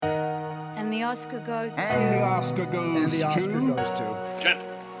And the Oscar goes to... And the Oscar goes to... Gentlemen,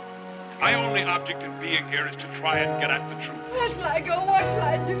 my only object in being here is to try and get at the truth. Where shall I go? What shall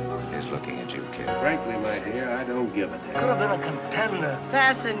I do? He's looking at you, kid. Frankly, my dear, I don't give a damn. Could have been a contender.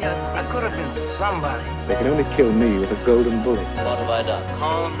 Fasten your I could have been somebody. They can only kill me with a golden bullet. What have I done?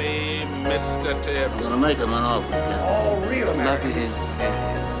 Call me Mr. Tibbs. I'm gonna make him an offer again. All real Love is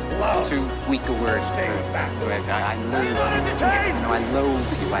too weak a word for I loathe you. I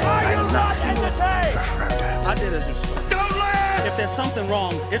loathe you. I love you. I did as instructed. Don't laugh! If there's something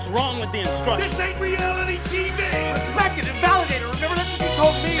wrong, it's wrong with the instructions. This ain't reality TV! Respect it and validate it. Remember that's what you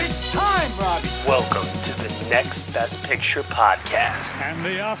told me? It's time, Robbie. Welcome to the Next Best Picture podcast. And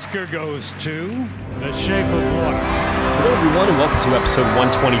the Oscar goes to The Shape of Water. Hello, everyone, and welcome to episode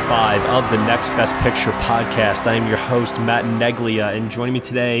 125 of the Next Best Picture podcast. I am your host, Matt Neglia, and joining me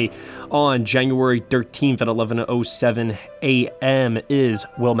today on January 13th at 11:07 a.m. is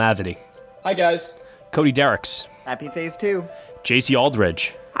Will Mavity. Hi, guys. Cody Derricks. Happy Phase 2. JC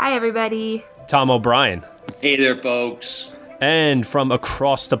Aldridge. Hi, everybody. Tom O'Brien. Hey there, folks. And from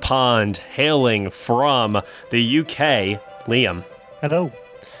across the pond, hailing from the UK, Liam. Hello.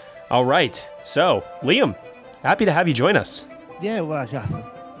 All right. So, Liam, happy to have you join us. Yeah, well, I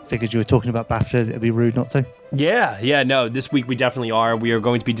figured you were talking about BAFTAs. It'd be rude not to. Yeah, no, this week we definitely are. We are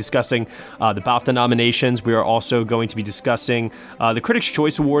going to be discussing the BAFTA nominations. We are also going to be discussing the Critics'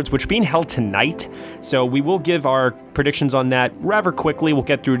 Choice Awards, which are being held tonight. So we will give our predictions on that rather quickly. We'll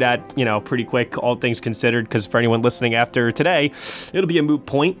get through that, pretty quick, all things considered, because for anyone listening after today, it'll be a moot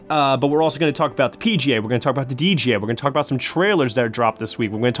point. But we're also going to talk about the PGA. We're going to talk about the DGA. We're going to talk about some trailers that are dropped this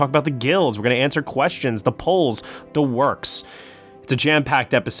week. We're going to talk about the guilds. We're going to answer questions, the polls, the works. It's a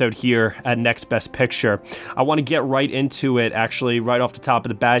jam-packed episode here at Next Best Picture. I want to get right into it, actually, right off the top of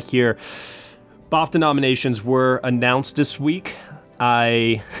the bat here. BAFTA nominations were announced this week.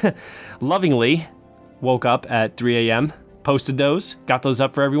 I lovingly woke up at 3 a.m., posted those, got those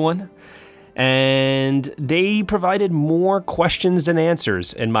up for everyone, and they provided more questions than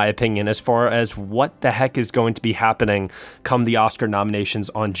answers, in my opinion, as far as what the heck is going to be happening come the Oscar nominations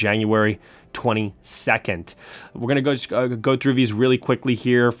on January 22nd. We're going to go through these really quickly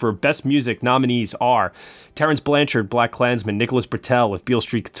here. For Best Music, nominees are Terrence Blanchard, Black Klansman, Nicholas Britell, If Beale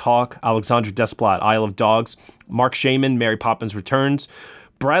Street Could Talk, Alexandre Desplat, Isle of Dogs, Mark Shaman, Mary Poppins Returns,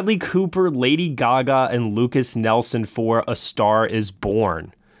 Bradley Cooper, Lady Gaga, and Lucas Nelson for A Star Is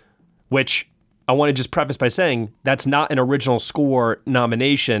Born, which I want to just preface by saying that's not an original score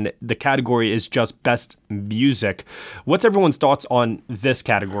nomination. The category is just Best Music. What's everyone's thoughts on this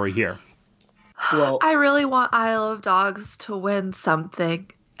category here? Well, I really want Isle of Dogs to win something,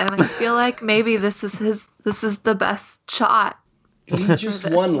 and I feel like maybe this is the best shot. He just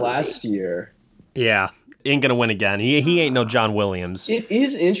won last year. Yeah, ain't gonna win again. He ain't no John Williams. It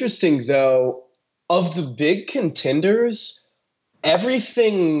is interesting, though, of the big contenders,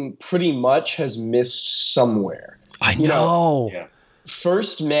 everything pretty much has missed somewhere. I know. Yeah.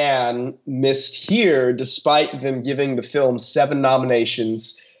 First Man missed here, despite them giving the film 7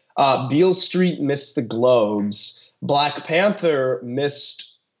 nominations. Beale Street missed the Globes. Black Panther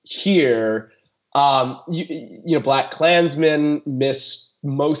missed here. Black Klansman missed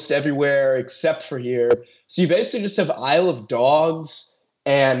most everywhere except for here. So you basically just have Isle of Dogs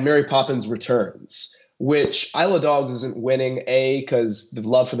and Mary Poppins Returns, which Isle of Dogs isn't winning, because the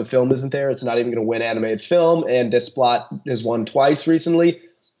love for the film isn't there. It's not even going to win animated film, and Desplat has won twice recently.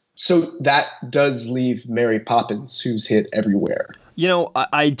 So that does leave Mary Poppins, who's hit everywhere.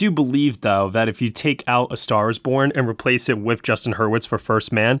 I do believe, though, that if you take out A Star Is Born and replace it with Justin Hurwitz for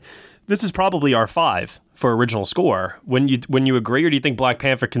First Man, this is probably our 5 for original score. When you agree, or do you think Black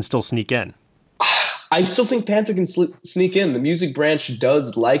Panther can still sneak in? I still think Panther can sneak in. The music branch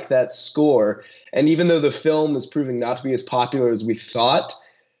does like that score. And even though the film is proving not to be as popular as we thought,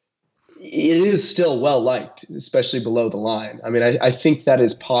 it is still well-liked, especially below the line. I mean, I think that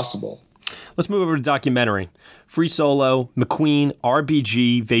is possible. Let's move over to documentary. Free Solo, McQueen,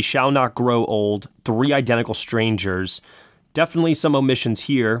 RBG, They Shall Not Grow Old, 3 Identical Strangers. Definitely some omissions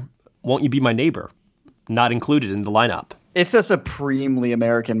here. Won't You Be My Neighbor? Not included in the lineup. It's a supremely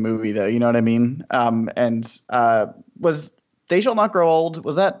American movie, though. You know what I mean? Was They Shall Not Grow Old,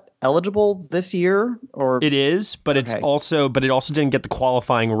 was that eligible this year? Or it is, but it also didn't get the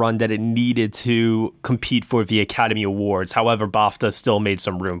qualifying run that it needed to compete for the Academy Awards. However, BAFTA still made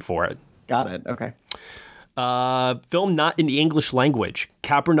some room for it. Got it. Okay. Film not in the English language.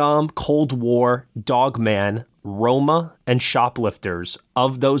 Capernaum, Cold War, Dogman, Roma, and Shoplifters.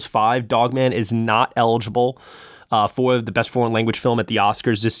 Of those 5, Dogman is not eligible. for the Best Foreign Language Film at the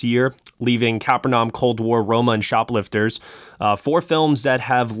Oscars this year, leaving Capernaum, Cold War, Roma, and Shoplifters. 4 films that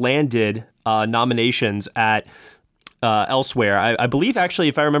have landed nominations at elsewhere. I believe, actually,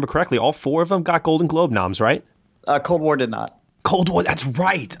 if I remember correctly, all 4 of them got Golden Globe noms, right? Cold War did not. Cold War, that's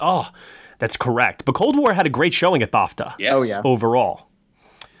right. Oh, that's correct. But Cold War had a great showing at BAFTA. Yes. Oh, yeah. Overall.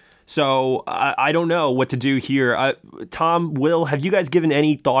 So I don't know what to do here. Tom, Will, have you guys given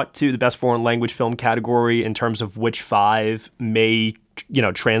any thought to the Best Foreign Language Film category in terms of which 5 may,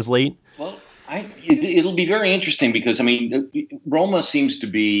 translate? Well, it'll be very interesting because, Roma seems to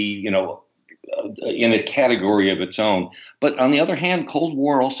be, in a category of its own. But on the other hand, Cold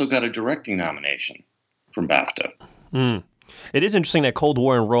War also got a directing nomination from BAFTA. It is interesting that Cold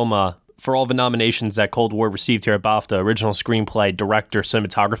War and Roma, for all the nominations that Cold War received here at BAFTA, original screenplay, director,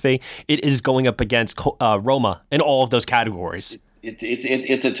 cinematography, it is going up against Roma in all of those categories.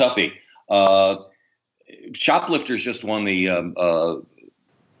 It's a toughie. Shoplifters just won the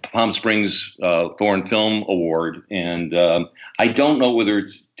Palm Springs Foreign Film Award, and I don't know whether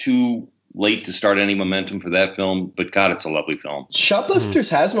it's too late to start any momentum for that film, but God, it's a lovely film. Shoplifters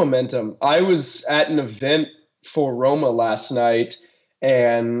has momentum. I was at an event for Roma last night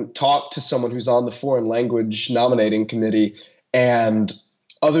and talked to someone who's on the foreign language nominating committee. And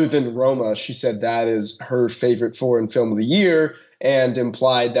other than Roma, she said that is her favorite foreign film of the year, and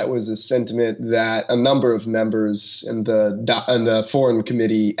implied that was a sentiment that a number of members in the foreign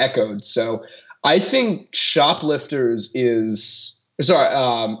committee echoed. So I think Shoplifters is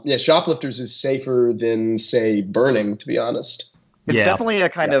safer than, say, Burning, to be honest. It's definitely a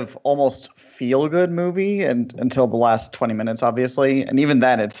kind of almost feel-good movie until the last 20 minutes, obviously. And even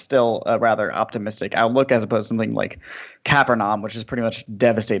then, it's still a rather optimistic outlook as opposed to something like Capernaum, which is pretty much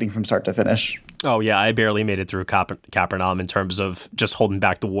devastating from start to finish. Oh, yeah, I barely made it through Capernaum in terms of just holding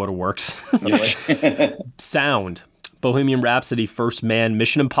back the waterworks. Sound. Bohemian Rhapsody, First Man,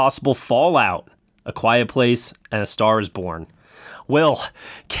 Mission Impossible, Fallout, A Quiet Place, and A Star is Born. Will,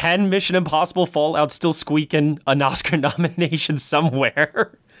 can Mission Impossible Fallout still squeak in an Oscar nomination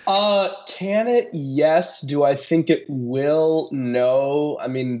somewhere? Can it? Yes. Do I think it will? No.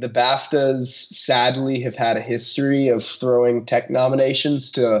 The BAFTAs sadly have had a history of throwing tech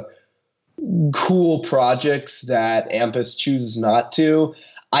nominations to cool projects that AMPAS chooses not to.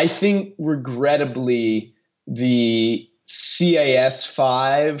 I think, regrettably, the CAS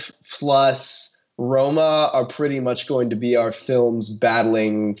 5 plus Roma are pretty much going to be our films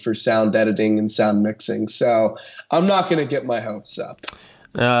battling for sound editing and sound mixing. So I'm not going to get my hopes up.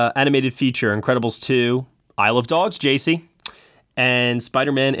 Animated feature, Incredibles 2, Isle of Dogs, JC, and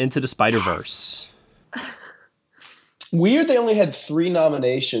Spider-Man Into the Spider-Verse. Weird they only had 3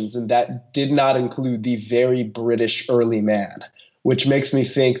 nominations, and that did not include the very British Early Man, which makes me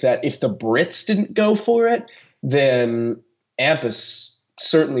think that if the Brits didn't go for it, then AMPAS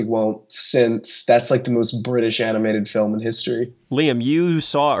certainly won't, since that's like the most British animated film in history. Liam, you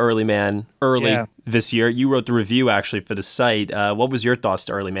saw Early Man this year. You wrote the review actually for the site. What was your thoughts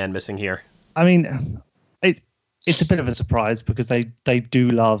to Early Man missing here? It's a bit of a surprise because they do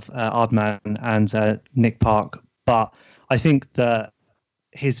love Aardman and Nick Park, but I think that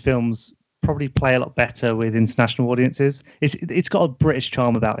his films probably play a lot better with international audiences. It's got a British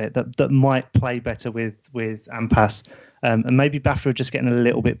charm about it that might play better with AMPAS. And maybe BAFTA are just getting a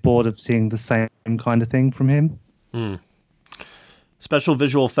little bit bored of seeing the same kind of thing from him. Special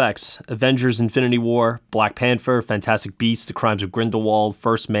visual effects, Avengers Infinity War, Black Panther, Fantastic Beasts, The Crimes of Grindelwald,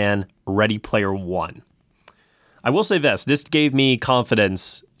 First Man, Ready Player One. I will say this gave me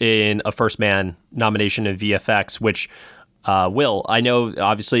confidence in a First Man nomination in VFX, which, Will, I know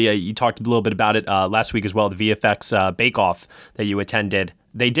obviously you talked a little bit about it last week as well, the VFX bake-off that you attended.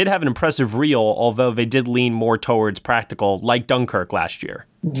 They did have an impressive reel, although they did lean more towards practical, like Dunkirk last year.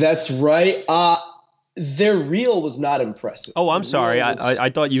 That's right. Their reel was not impressive. Oh, I'm sorry. I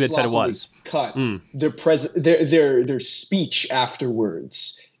thought you had said it was. Cut. Their speech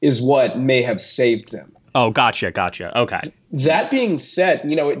afterwards is what may have saved them. Oh, gotcha. Okay. That being said,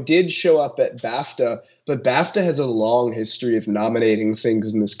 it did show up at BAFTA, but BAFTA has a long history of nominating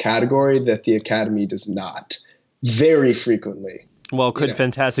things in this category that the Academy does not, very frequently. Well, could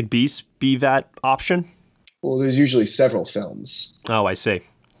Fantastic Beasts be that option? Well, there's usually several films. Oh, I see.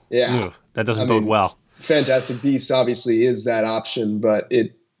 Yeah. Ooh, that doesn't bode well. Fantastic Beasts obviously is that option, but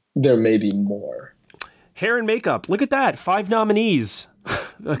there may be more. Hair and makeup. Look at that. 5 nominees.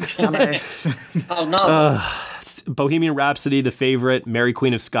 Nice. Oh, no. Bohemian Rhapsody, The Favorite, Mary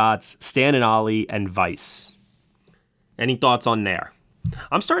Queen of Scots, Stan and Ollie, and Vice. Any thoughts on there?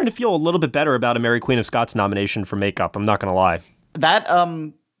 I'm starting to feel a little bit better about a Mary Queen of Scots nomination for makeup. I'm not going to lie. That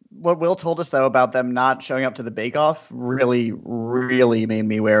what Will told us though about them not showing up to the Bake Off really, really made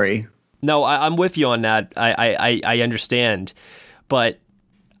me wary. No, I'm with you on that. I understand, but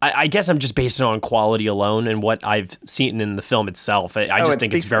I guess I'm just basing it on quality alone and what I've seen in the film itself. I just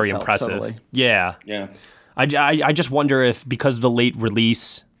think it's very impressive. Totally. Yeah. I just wonder if because of the late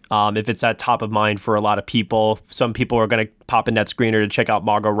release, if it's at top of mind for a lot of people. Some people are going to pop in that screener to check out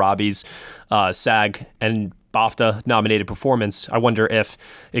Margot Robbie's SAG and BAFTA nominated performance. I wonder if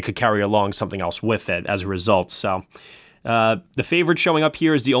it could carry along something else with it as a result. So the favorite showing up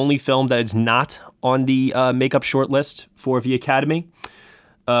here is the only film that is not on the makeup shortlist for the Academy.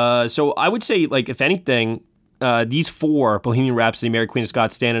 So I would say, like, if anything, these four, Bohemian Rhapsody, Mary Queen of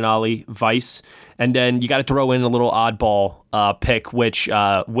Scots, Stan and Ollie, Vice, and then you got to throw in a little oddball pick, which,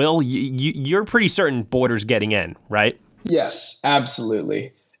 Will, you're pretty certain Borders getting in, right? Yes,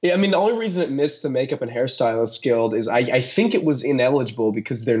 absolutely. Yeah, I mean, the only reason it missed the Makeup and Hairstylist Guild is I think it was ineligible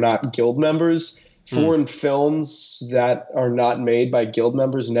because they're not guild members. Foreign films that are not made by guild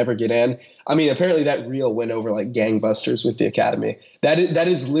members never get in. I mean, apparently that reel went over like gangbusters with the Academy. That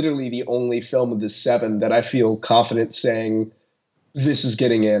is literally the only film of the 7 that I feel confident saying this is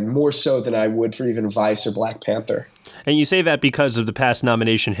getting in, more so than I would for even Vice or Black Panther. And you say that because of the past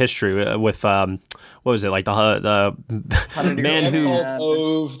nomination history with, what was it, like the man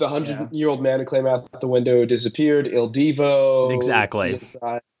who... The 100-year-old man who came out the window disappeared, Il Divo... Exactly.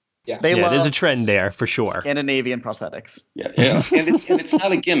 CSI. Yeah, there's a trend there for sure. Scandinavian prosthetics. Yeah. and it's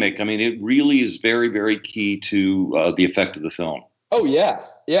not a gimmick. I mean, it really is very, very key to the effect of the film. Oh yeah,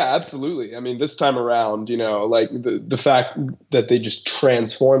 absolutely. I mean, this time around, like the fact that they just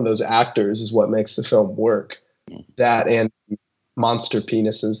transform those actors is what makes the film work. That and monster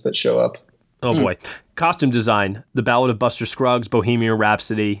penises that show up. Oh boy. Costume design: The Ballad of Buster Scruggs, Bohemian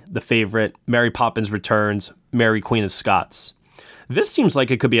Rhapsody, The Favorite, Mary Poppins Returns, Mary Queen of Scots. This seems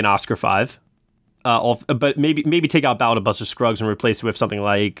like it could be an Oscar 5, but maybe take out Ballad of Buster Scruggs and replace it with something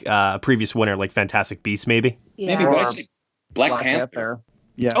like a previous winner, like Fantastic Beasts, maybe. Yeah. Maybe actually Black Panther.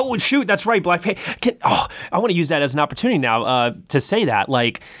 Yeah. Oh, shoot, that's right, Black Panther. I want to use that as an opportunity now to say that.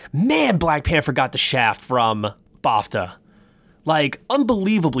 Like, man, Black Panther got the shaft from BAFTA. Like,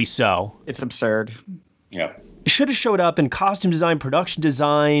 unbelievably so. It's absurd. Yeah. Should have showed up in costume design, production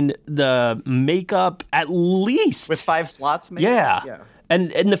design, the makeup, at least. With 5 slots, maybe? Yeah. And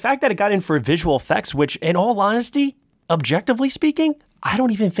the fact that it got in for visual effects, which, in all honesty, objectively speaking, I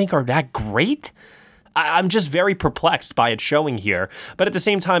don't even think are that great. I'm just very perplexed by it showing here. But at the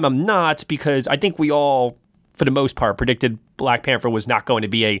same time, I'm not, because I think we all, for the most part, predicted Black Panther was not going to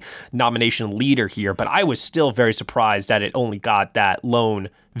be a nomination leader here. But I was still very surprised that it only got that lone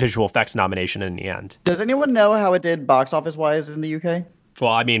visual effects nomination in the end. Does anyone know how it did box office wise in the UK?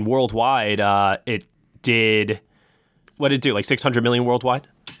 Well, I mean, worldwide, it did. What did it do? Like 600 million worldwide?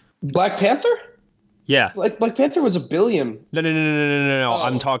 Black Panther? Yeah. Like Black Panther was $1 billion. No.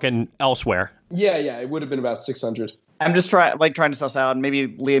 I'm talking elsewhere. Yeah. It would have been about 600. I'm just trying to suss out, and maybe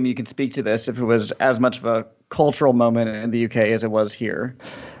Liam, you can speak to this, if it was as much of a cultural moment in the UK as it was here.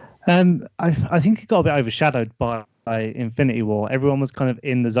 I think it got a bit overshadowed by Infinity War. Everyone was kind of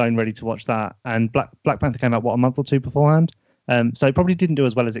in the zone ready to watch that, and Black Panther came out a month or two beforehand, so it probably didn't do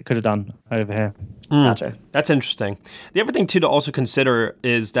as well as it could have done over here. Gotcha. That's interesting. The other thing too to also consider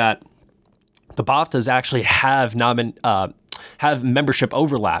is that the BAFTAs actually have membership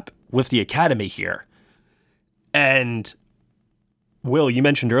overlap with the Academy here, and Will, you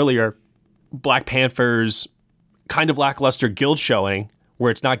mentioned earlier Black Panther's kind of lackluster guild showing,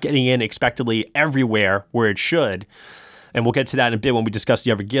 where it's not getting in expectedly everywhere where it should. And we'll get to that in a bit when we discuss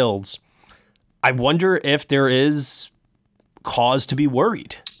the other guilds. I wonder if there is cause to be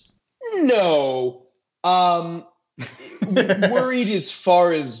worried. No. Worried as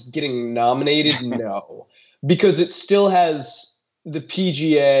far as getting nominated? No. Because it still has the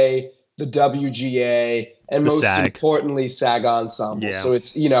PGA, the WGA, and most importantly, SAG Ensemble. Yeah. So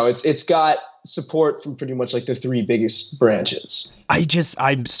it's got support from pretty much like the 3 biggest branches.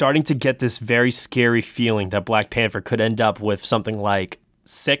 I'm starting to get this very scary feeling that Black Panther could end up with something like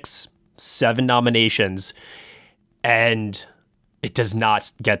 6, 7 nominations, and it does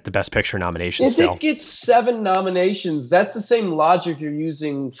not get the Best Picture nomination still. If it gets 7 nominations, that's the same logic you're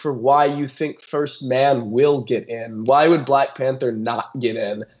using for why you think First Man will get in. Why would Black Panther not get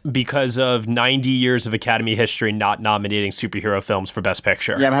in? Because of 90 years of Academy history not nominating superhero films for Best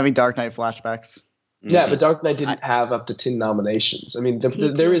Picture. Yeah, I'm having Dark Knight flashbacks. Yeah, but Dark Knight didn't have up to 10 nominations. I mean,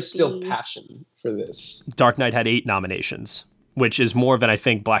 there is still passion for this. Dark Knight had 8 nominations. which is more than I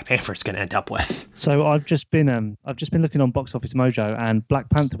think Black Panther's going to end up with. So I've just been looking on Box Office Mojo, and Black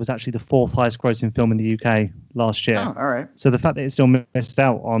Panther was actually the 4th highest grossing film in the UK last year. Oh, all right. So the fact that it still missed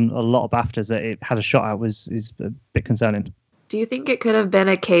out on a lot of BAFTAs that it had a shot at is a bit concerning. Do you think it could have been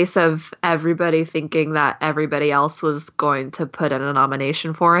a case of everybody thinking that everybody else was going to put in a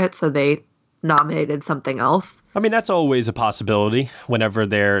nomination for it, so they nominated something else? I mean, that's always a possibility whenever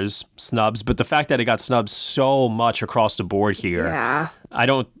there's snubs, but the fact that it got snubbed so much across the board here, yeah. I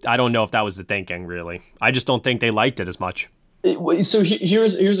don't know if that was the thinking, really. I just don't think they liked it as much. So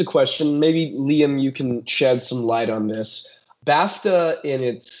here's a question. Maybe, Liam, you can shed some light on this. BAFTA in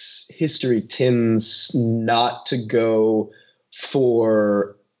its history tends not to go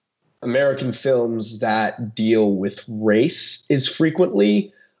for American films that deal with race as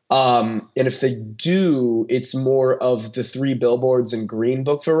frequently. And if they do, it's more of the Three Billboards and Green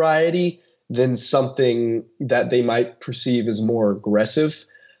Book variety than something that they might perceive as more aggressive.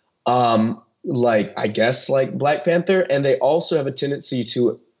 Like Black Panther. And they also have a tendency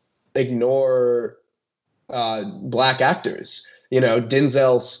to ignore black actors.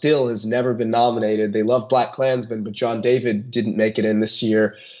 Denzel still has never been nominated. They love Black Klansman, but John David didn't make it in this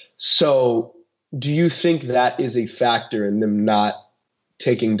year. So do you think that is a factor in them not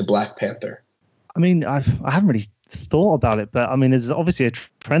taking to Black Panther? I mean, I haven't really thought about it, but I mean, there's obviously a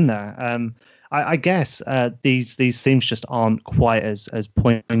trend there. I guess these themes just aren't quite as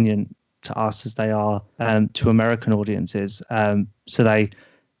poignant to us as they are to American audiences. So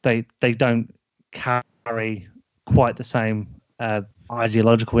they don't carry quite the same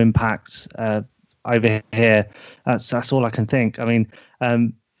ideological impact over here. That's all I can think. I mean,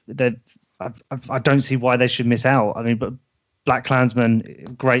 I don't see why they should miss out. I mean, but Black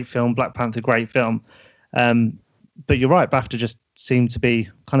Klansman, great film. Black Panther, great film. But you're right, BAFTA just seemed to be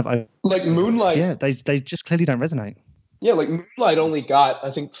kind of like Moonlight. Yeah, they just clearly don't resonate. Yeah, like Moonlight only got,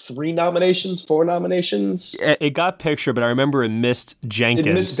 I think, 4 nominations. It got picture, but I remember it missed Jenkins.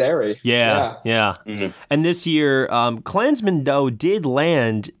 It missed Barry. Yeah. Mm-hmm. And this year, Klansman, though, did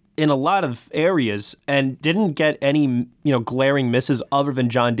land in a lot of areas and didn't get any, glaring misses other than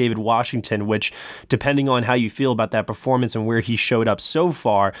John David Washington, which, depending on how you feel about that performance and where he showed up so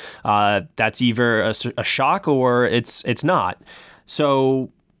far, that's either a shock or it's not. So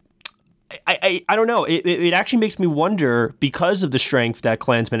I don't know. It actually makes me wonder, because of the strength that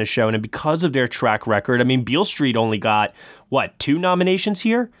Klansman has shown and because of their track record. I mean, Beale Street only got, 2 nominations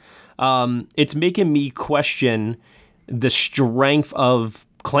here? It's making me question the strength of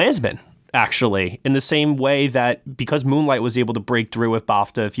Klansman, actually, in the same way that because Moonlight was able to break through with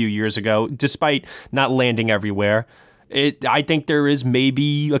BAFTA a few years ago, despite not landing everywhere, I think there is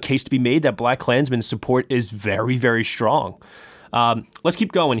maybe a case to be made that Black Klansman's support is very, very strong. Let's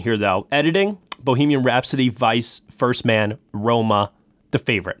keep going here, though. Editing, Bohemian Rhapsody, Vice, First Man, Roma, The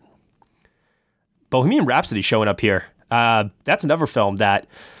Favorite. Bohemian Rhapsody showing up here. That's another film that,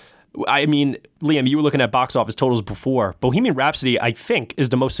 I mean, Liam, you were looking at box office totals before. Bohemian Rhapsody, I think, is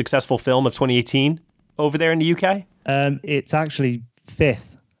the most successful film of 2018 over there in the UK. It's actually 5th.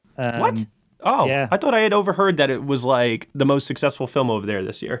 What? Oh, yeah. I thought I had overheard that it was like the most successful film over there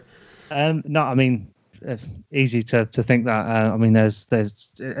this year. No, I mean, easy to think that. I mean, there's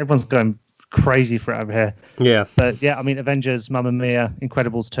everyone's going crazy for it over here. Yeah. But yeah, I mean, Avengers, Mamma Mia,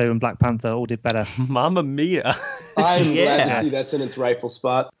 Incredibles 2, and Black Panther all did better. Mamma Mia. I'm glad to see that's in its rightful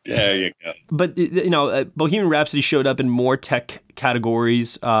spot. There you go. But, Bohemian Rhapsody showed up in more tech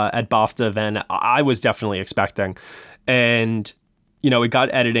categories at BAFTA than I was definitely expecting. And, it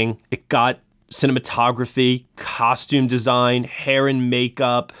got editing, it got cinematography, costume design, hair and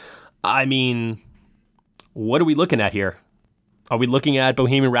makeup. I mean, what are we looking at here? Are we looking at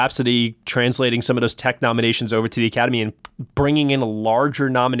Bohemian Rhapsody translating some of those tech nominations over to the Academy and bringing in a larger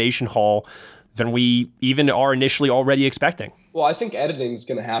nomination haul than we even are initially already expecting? Well, I think editing is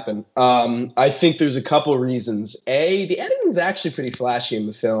going to happen. I think there's a couple of reasons. A, the editing is actually pretty flashy in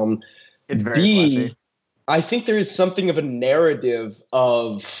the film. It's very flashy. I think there is something of a narrative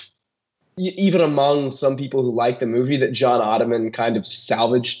of, even among some people who like the movie, that John Ottoman kind of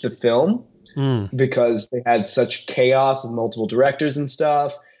salvaged the film. Because they had such chaos with multiple directors and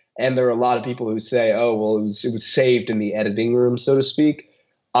stuff. And there are a lot of people who say, oh, well, it was saved in the editing room, so to speak.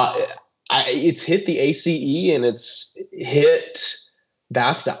 It's hit the ACE and it's hit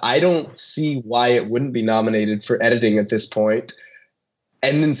BAFTA. I don't see why it wouldn't be nominated for editing at this point.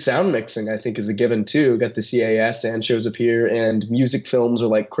 And then sound mixing, I think, is a given, too. Got the CAS and shows up here, and music films are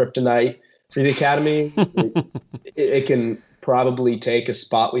like kryptonite for the Academy. it can probably take a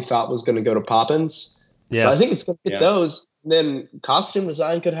spot we thought was going to go to Poppins. Yeah. So I think it's going to hit those. And then costume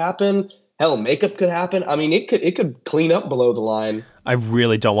design could happen. Hell, makeup could happen. I mean, it could clean up below the line. I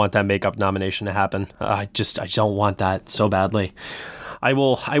really don't want that makeup nomination to happen. I don't want that so badly. I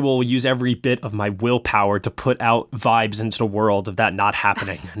will use every bit of my willpower to put out vibes into the world of that not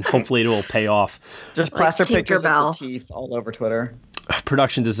happening, and hopefully it will pay off. Just plaster pictures of the teeth all over Twitter.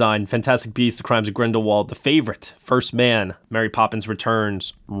 Production design, Fantastic Beasts, The Crimes of Grindelwald, The Favorite, First Man, Mary Poppins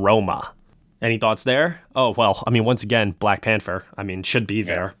Returns, Roma. Any thoughts there? Oh, well, I mean, once again, Black Panther. I mean, should be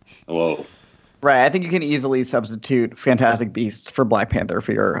there. Whoa. Right, I think you can easily substitute Fantastic Beasts for Black Panther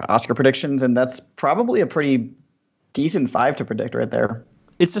for your Oscar predictions, and that's probably a pretty decent 5 to predict right there.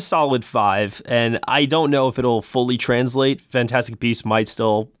 It's a solid 5, and I don't know if it'll fully translate. Fantastic Beasts might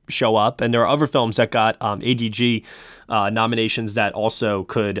still show up, and there are other films that got ADG nominations that also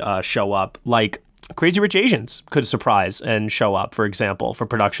could show up, like Crazy Rich Asians could surprise and show up, for example, for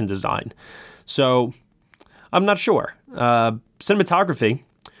production design. So I'm not sure. Cinematography,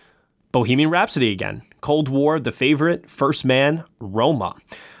 Bohemian Rhapsody again, Cold War, The Favorite, First Man, Roma.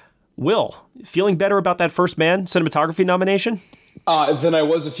 Will, feeling better about that First Man cinematography nomination? Than I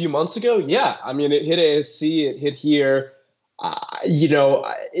was a few months ago? Yeah. I mean, it hit ASC, it hit here.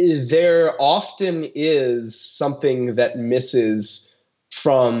 There often is something that misses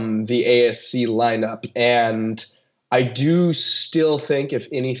from the ASC lineup. And I do still think if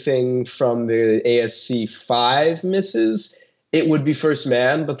anything from the ASC 5 misses, it would be First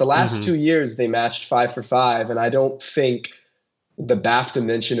Man. But the last 2 years, they matched 5 for 5. And I don't think the BAFTA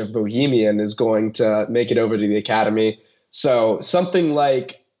mention of Bohemian is going to make it over to the Academy. So something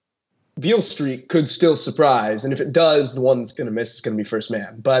like Beale Street could still surprise. And if it does, the one that's going to miss is going to be First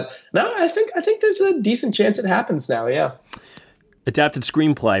Man. But no, I think there's a decent chance it happens now, yeah. Adapted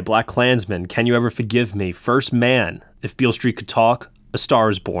screenplay, Black Klansman, Can You Ever Forgive Me, First Man, If Beale Street Could Talk, A Star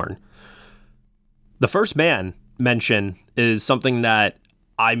Is Born. The First Man mention is something that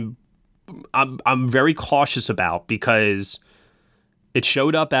I'm very cautious about because it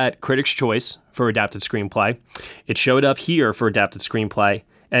showed up at Critics' Choice for Adapted Screenplay. It showed up here for Adapted Screenplay.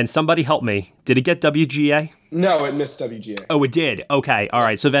 And somebody help me. Did it get WGA? No, it missed WGA. Oh, it did. Okay. All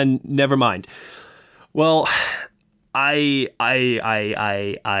right. So then never mind. Well, I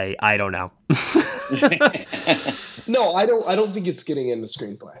don't know. No, I don't think it's getting into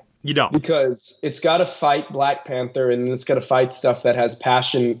screenplay. You don't? Because it's got to fight Black Panther, and it's got to fight stuff that has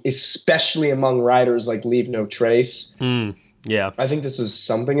passion, especially among writers like Leave No Trace. Yeah. I think this is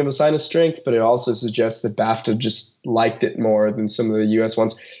something of a sign of strength, but it also suggests that BAFTA just liked it more than some of the U.S.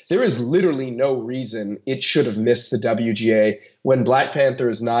 ones. There is literally no reason it should have missed the WGA when Black Panther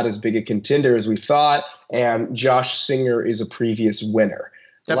is not as big a contender as we thought, and Josh Singer is a previous winner.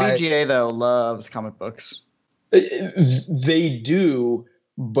 WGA, though, loves comic books. They do,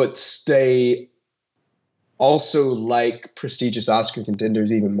 but they also like prestigious Oscar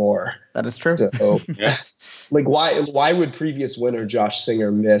contenders even more. That is true. So, yeah. Like, why would previous winner Josh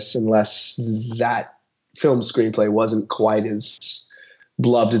Singer miss unless that film screenplay wasn't quite as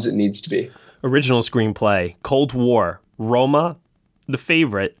beloved as it needs to be? Original screenplay, Cold War, Roma, The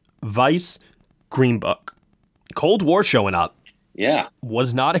Favorite, Vice, Green Book. Cold War showing up. Yeah.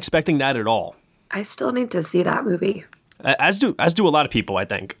 Was not expecting that at all. I still need to see that movie. As do a lot of people, I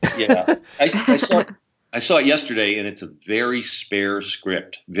think. Yeah. I saw it yesterday, and it's a very spare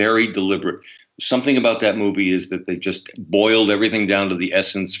script, very deliberate. Something about that movie is that they just boiled everything down to the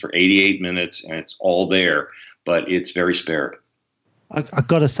essence for 88 minutes, and it's all there, but it's very spare. I've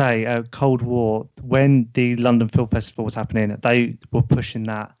got to say, Cold War, when the London Film Festival was happening, they were pushing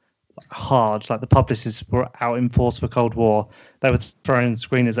that hard. Like, the publicists were out in force for Cold War. They were throwing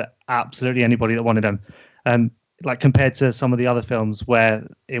screeners at absolutely anybody that wanted them. Like, compared to some of the other films where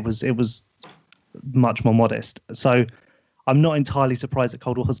it was much more modest. So I'm not entirely surprised that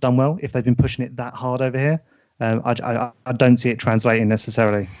Cold War has done well if they've been pushing it that hard over here. I don't see it translating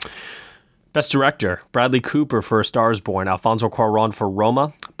necessarily. Best Director, Bradley Cooper for A Star Is Born, Alfonso Cuarón for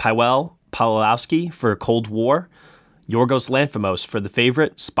Roma, Paweł Pawlowski for Cold War, Yorgos Lanthimos for The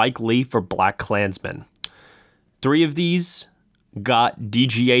Favorite, Spike Lee for Black Klansman. 3 of these got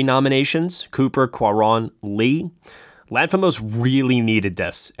DGA nominations, Cooper, Cuarón, Lee. Lanthimos really needed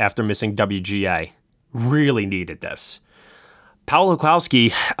this after missing WGA. Really needed this.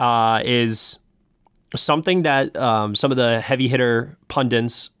 Pawlowski is something that some of the heavy hitter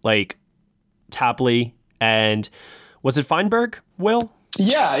pundits like Tapley and was it Feinberg, Will?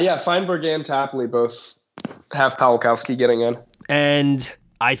 Yeah, Feinberg and Tapley both have Pawlowski getting in. And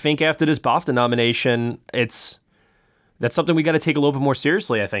I think after this BAFTA nomination, that's something we got to take a little bit more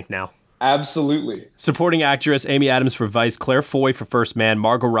seriously, I think, now. Absolutely. Supporting actress, Amy Adams for Vice, Claire Foy for First Man,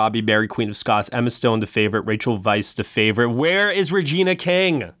 Margot Robbie, Mary Queen of Scots, Emma Stone, The Favorite, Rachel Weisz, The Favorite. Where is Regina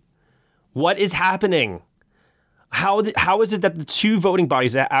King? What is happening? How is it that the two voting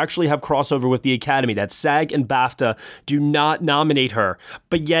bodies that actually have crossover with the Academy, that SAG and BAFTA, do not nominate her?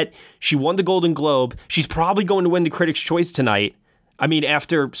 But yet, she won the Golden Globe. She's probably going to win the Critics' Choice tonight. I mean,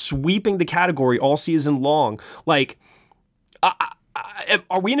 after sweeping the category all season long. Like,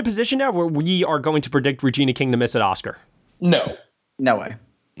 are we in a position now where we are going to predict Regina King to miss an Oscar? No. No way.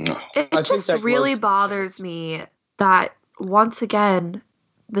 No. It just really bothers me that, once again,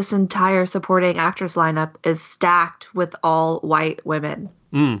 this entire supporting actress lineup is stacked with all white women.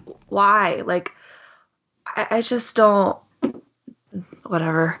 Why? Like, I just don't.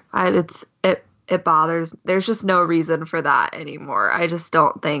 Whatever. It bothers. There's just no reason for that anymore. I just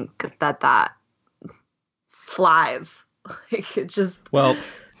don't think that flies. Like, it just. Well,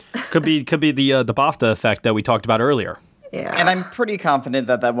 could be the BAFTA effect that we talked about earlier. Yeah. And I'm pretty confident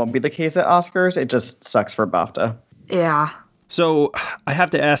that won't be the case at Oscars. It just sucks for BAFTA. Yeah. So I have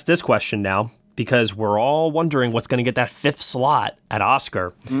to ask this question now, because we're all wondering what's going to get that fifth slot at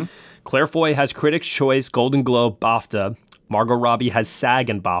Oscar. Claire Foy has Critics' Choice, Golden Globe, BAFTA. Margot Robbie has SAG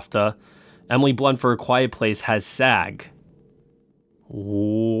and BAFTA. Emily Blunt for A Quiet Place has SAG.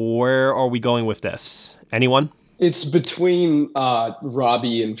 Where are we going with this? Anyone? It's between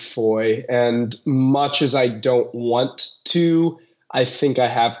Robbie and Foy, and much as I don't want to, I think I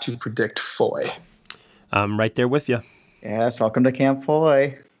have to predict Foy. I'm right there with you. Yes, welcome to Camp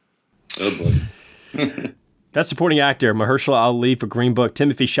Foy. Oh boy. Best Supporting Actor, Mahershala Ali for Green Book,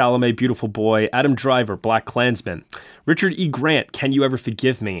 Timothée Chalamet, Beautiful Boy, Adam Driver, Black Klansman, Richard E. Grant, Can You Ever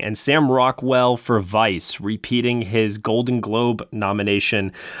Forgive Me, and Sam Rockwell for Vice, repeating his Golden Globe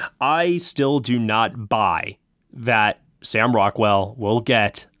nomination. I still do not buy that Sam Rockwell will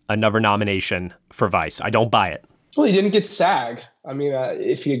get another nomination for Vice. I don't buy it. Well, he didn't get SAG. I mean,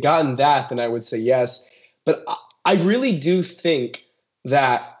 if he had gotten that, then I would say yes. But I really do think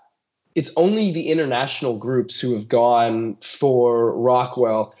that it's only the international groups who have gone for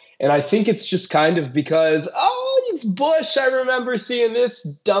Rockwell. And I think it's just kind of because, it's Bush. I remember seeing this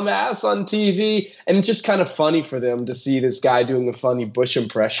dumbass on TV. And it's just kind of funny for them to see this guy doing a funny Bush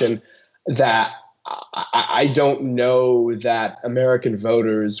impression that I don't know that American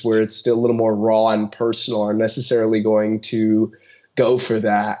voters, where it's still a little more raw and personal, are necessarily going to go for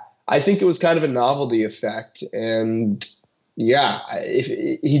that. I think it was kind of a novelty effect. And yeah, if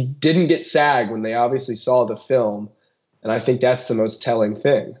he didn't get SAG when they obviously saw the film, and I think that's the most telling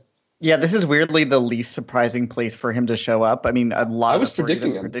thing. Yeah, this is weirdly the least surprising place for him to show up. I mean, a lot of us were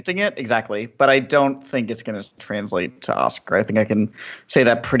predicting it, exactly, but I don't think it's going to translate to Oscar. I think I can say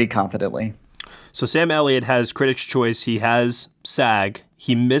that pretty confidently. So Sam Elliott has Critics' Choice. He has SAG.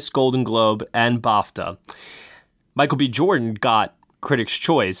 He missed Golden Globe and BAFTA. Michael B. Jordan got Critics'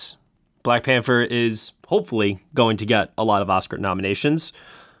 Choice. Black Panther is hopefully going to get a lot of Oscar nominations.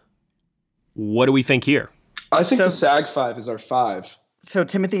 What do we think here? I think the SAG 5 is our 5. So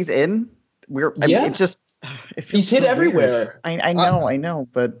Timothy's in? Mean, it feels he's hit everywhere. I know,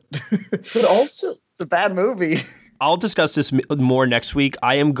 but but also it's a bad movie. I'll discuss this more next week.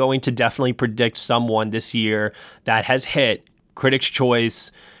 I am going to definitely predict someone this year that has hit Critics'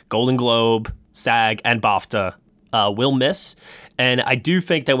 Choice, Golden Globe, SAG, and BAFTA will miss. And I do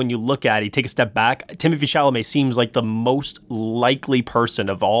think that when you look at it, you take a step back, Timothée Chalamet seems like the most likely person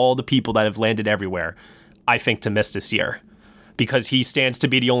of all the people that have landed everywhere, I think, to miss this year, because he stands to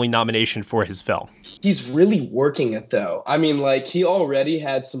be the only nomination for his film. He's really working it, though. I mean, like, he already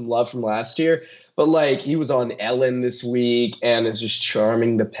had some love from last year, but, like, he was on Ellen this week and is just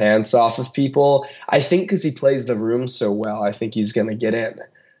charming the pants off of people. I think because he plays the room so well, I think he's going to get in.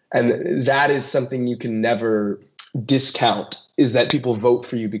 And that is something you can never discount, is that people vote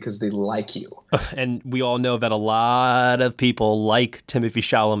for you because they like you. And we all know that a lot of people like Timothée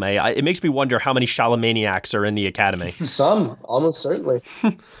Chalamet. It makes me wonder how many Chalamaniacs are in the Academy. Some, almost certainly.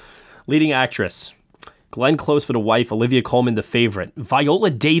 Leading actress, Glenn Close for The Wife, Olivia Colman, The Favorite, Viola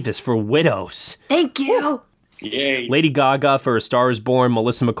Davis for Widows. Thank you. Yay. Lady Gaga for A Star Is Born,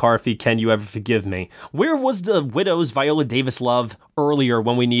 Melissa McCarthy, Can You Ever Forgive Me? Where was the Widows Viola Davis love earlier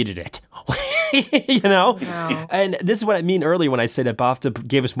when we needed it? You know? No. And this is what I mean earlier when I said that BAFTA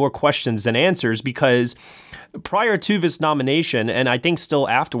gave us more questions than answers, because prior to this nomination, and I think still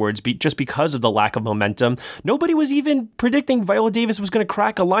afterwards, just because of the lack of momentum, nobody was even predicting Viola Davis was going to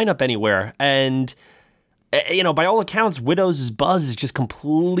crack a lineup anywhere. And you know, by all accounts, Widows' buzz is just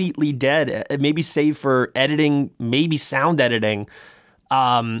completely dead. Maybe save for editing, maybe sound editing.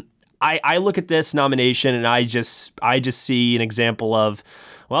 I look at this nomination and I just see an example of,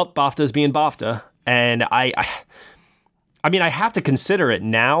 well, BAFTA's being BAFTA, and I mean, I have to consider it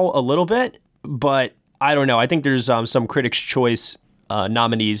now a little bit, but I don't know. I think there's some Critics' Choice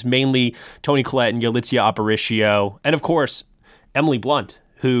nominees, mainly Toni Collette and Yalitza Aparicio, and of course, Emily Blunt,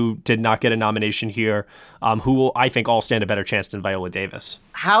 who did not get a nomination here, who will, I think, all stand a better chance than Viola Davis.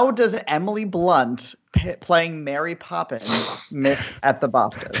 How does Emily Blunt playing Mary Poppins miss at the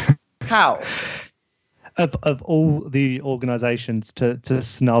BAFTAs? How? Of all the organizations to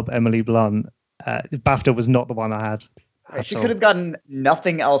snub Emily Blunt, BAFTA was not the one I had. She could have gotten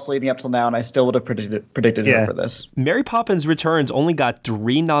nothing else leading up till now, and I still would have predicted her for this. Mary Poppins Returns only got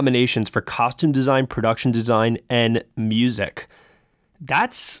 3 nominations for costume design, production design, and music.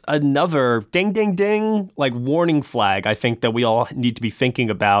 That's another ding, ding, ding, like warning flag, I think, that we all need to be thinking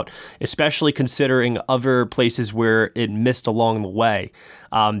about, especially considering other places where it missed along the way.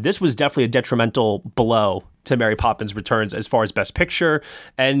 This was definitely a detrimental blow to Mary Poppins Returns as far as Best Picture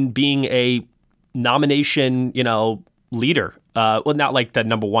and being a nomination, leader. Well, not like the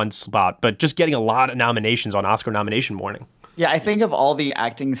number 1 spot, but just getting a lot of nominations on Oscar nomination morning. Yeah, I think of all the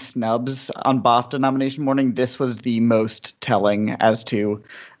acting snubs on BAFTA nomination morning, this was the most telling as to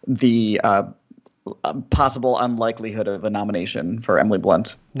the possible unlikelihood of a nomination for Emily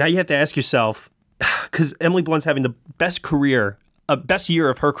Blunt. Now you have to ask yourself, because Emily Blunt's having the best year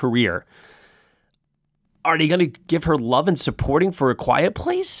of her career, are they going to give her love and supporting for A Quiet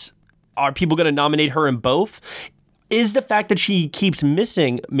Place? Are people going to nominate her in both? Is the fact that she keeps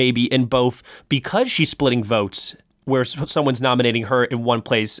missing maybe in both because she's splitting votes where someone's nominating her in one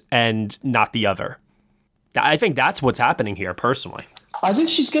place and not the other? I think that's what's happening here, personally. I think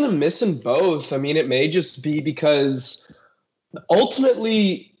she's going to miss in both. I mean, it may just be because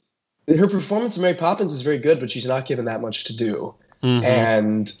ultimately her performance of Mary Poppins is very good, but she's not given that much to do. Mm-hmm.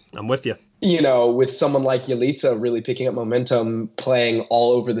 And I'm with you. With someone like Yalitza really picking up momentum, playing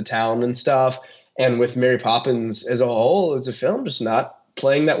all over the town and stuff, and with Mary Poppins as a whole, as a film, just not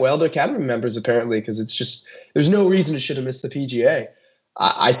playing that well to Academy members, apparently, because it's just, there's no reason it should have missed the PGA.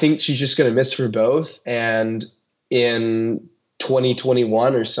 I think she's just going to miss for both. And in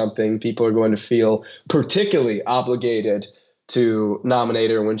 2021 or something, people are going to feel particularly obligated to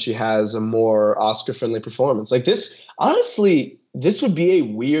nominate her when she has a more Oscar-friendly performance. Like this, honestly, this would be a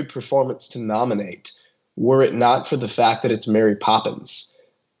weird performance to nominate were it not for the fact that it's Mary Poppins.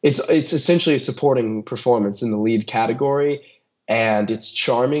 It's essentially a supporting performance in the lead category, and it's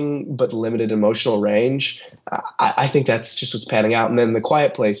charming but limited emotional range. I think that's just what's panning out. And then the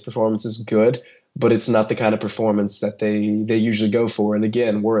Quiet Place performance is good, but it's not the kind of performance that they usually go for. And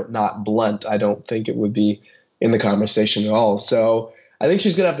again, were it not Blunt, I don't think it would be in the conversation at all. So I think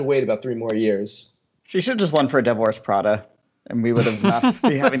she's going to have to wait about 3 more years. She should have just won for a Devil Wears Prada, and we would have not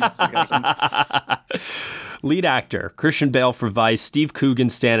be having this discussion. Lead actor, Christian Bale for Vice, Steve Coogan,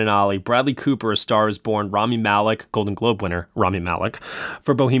 Stan and Ollie, Bradley Cooper, A Star is Born, Rami Malek, Golden Globe winner, Rami Malek,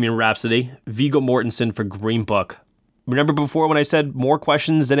 for Bohemian Rhapsody, Viggo Mortensen for Green Book. Remember before when I said more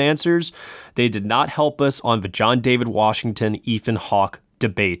questions than answers? They did not help us on the John David Washington, Ethan Hawke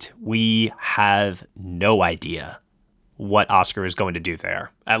debate. We have no idea what Oscar is going to do there.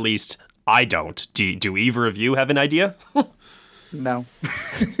 At least I don't. Do either of you have an idea? No.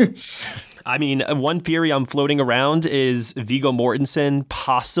 I mean, one theory I'm floating around is Viggo Mortensen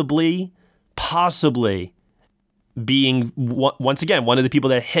possibly being, once again, one of the people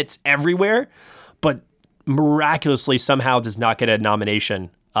that hits everywhere, but miraculously somehow does not get a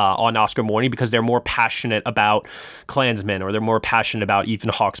nomination on Oscar morning because they're more passionate about Klansman or they're more passionate about Ethan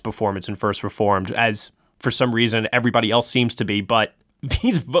Hawke's performance in First Reformed, as for some reason everybody else seems to be. But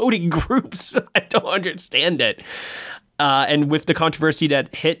these voting groups, I don't understand it. And with the controversy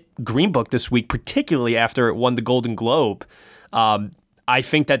that hit Green Book this week, particularly after it won the Golden Globe, I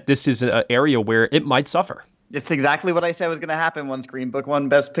think that this is an area where it might suffer. It's exactly what I said was going to happen once Green Book won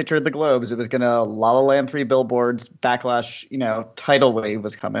Best Picture at the Globes. It was going to La La Land, 3 billboards, backlash, tidal wave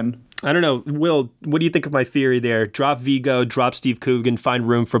was coming. I don't know. Will, what do you think of my theory there? Drop Viggo, drop Steve Coogan, find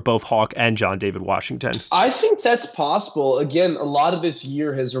room for both Hawke and John David Washington. I think that's possible. Again, a lot of this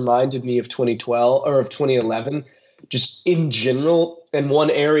year has reminded me of 2012 or of 2011. Just in general, and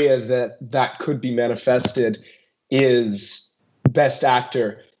one area that could be manifested is Best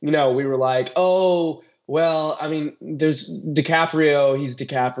Actor. We were like, oh, well, I mean, there's DiCaprio, he's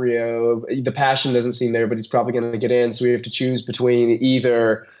DiCaprio. The passion doesn't seem there, but he's probably going to get in. So we have to choose between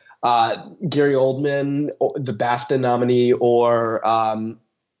either Gary Oldman, the BAFTA nominee, or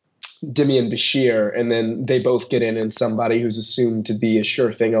Demian Bashir. And then they both get in, and somebody who's assumed to be a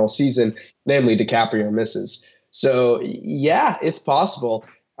sure thing all season, namely DiCaprio, misses. So, yeah, it's possible.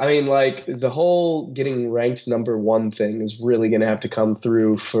 I mean, like, the whole getting ranked number 1 thing is really going to have to come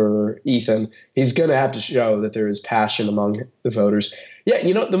through for Ethan. He's going to have to show that there is passion among the voters. Yeah,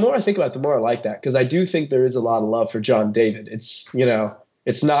 the more I think about it, the more I like that, because I do think there is a lot of love for John David. It's,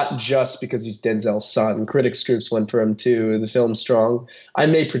 it's not just because he's Denzel's son. Critics groups went for him too. The film's strong. I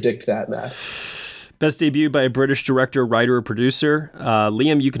may predict that, Matt. Best debut by a British director, writer, or producer.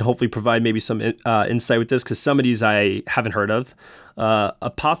 Liam, you can hopefully provide maybe some insight with this, because some of these I haven't heard of.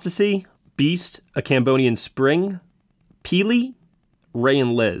 Apostasy, Beast, A Cambodian Spring, Peely, Ray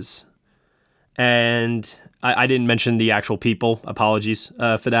and Liz. And I didn't mention the actual people. Apologies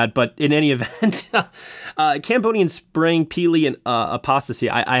for that. But in any event, Cambodian Spring, Peely, and Apostasy,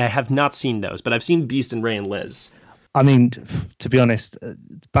 I have not seen those, but I've seen Beast and Ray and Liz. I mean, to be honest,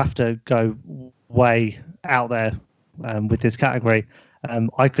 BAFTA go way out there with this category.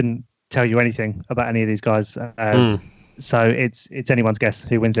 I couldn't tell you anything about any of these guys. So it's anyone's guess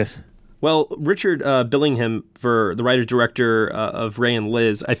who wins this. Well, Richard Billingham, for the writer-director of Ray and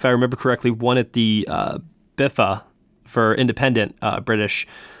Liz, if I remember correctly, won at the BAFTA for Independent British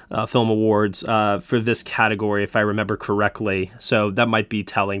Film Awards for this category, if I remember correctly. So that might be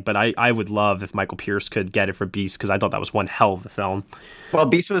telling, but I would love if Michael Pearce could get it for Beast, because I thought that was one hell of a film. Well,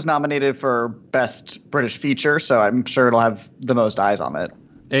 Beast was nominated for Best British Feature, so I'm sure it'll have the most eyes on it.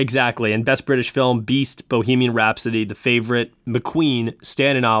 Exactly. And Best British Film, Beast, Bohemian Rhapsody, The Favourite, McQueen,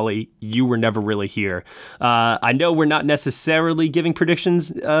 Stan and Ollie, You Were Never Really Here. I know we're not necessarily giving predictions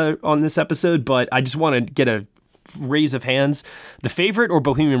on this episode, but I just want to get a raise of hands. The Favourite or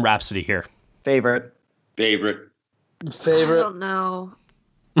Bohemian Rhapsody here? Favorite. I don't know.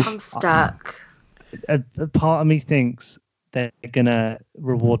 I'm stuck. A part of me thinks they're going to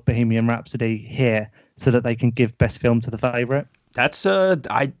reward Bohemian Rhapsody here so that they can give Best Film to The Favourite. That's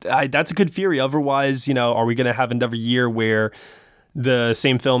that's a good theory. Otherwise, are we going to have another year where the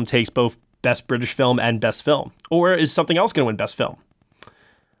same film takes both Best British Film and Best Film? Or is something else going to win Best Film?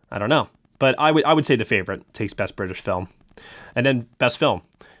 I don't know. But I would say The Favourite takes Best British Film. And then Best Film.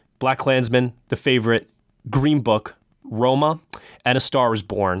 Black Klansman, The Favourite, Green Book, Roma, and A Star Is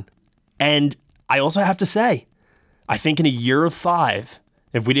Born. And I also have to say, I think in a year of 5,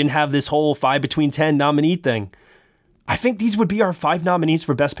 if we didn't have this whole 5 between 10 nominee thing, I think these would be our 5 nominees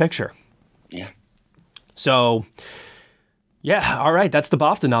for Best Picture. Yeah. So, yeah, all right. That's the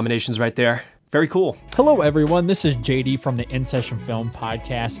BAFTA nominations right there. Very cool. Hello, everyone. This is JD from the In Session Film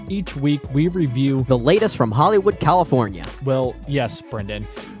Podcast. Each week, we review the latest from Hollywood, California. Well, yes, Brendan.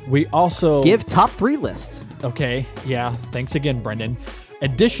 We also give top 3 lists. Okay. Yeah. Thanks again, Brendan.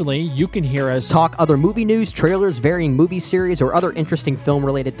 Additionally, you can hear us talk other movie news, trailers, varying movie series, or other interesting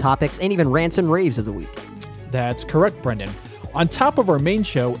film-related topics, and even rants and raves of the week. That's correct, Brendan. On top of our main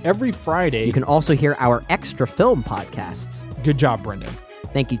show, every Friday, you can also hear our extra film podcasts. Good job, Brendan.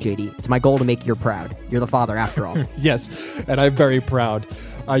 Thank you, JD. It's my goal to make you proud. You're the father, after all. Yes, and I'm very proud.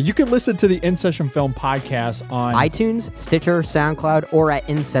 You can listen to the In Session Film Podcast on iTunes, Stitcher, SoundCloud, or at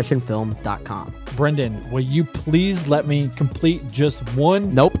InSessionFilm.com. Brendan, will you please let me complete just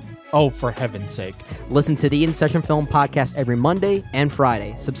one? Nope. Oh, for heaven's sake. Listen to the In Session Film Podcast every Monday and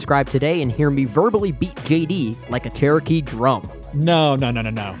Friday. Subscribe today and hear me verbally beat JD like a Cherokee drum. No.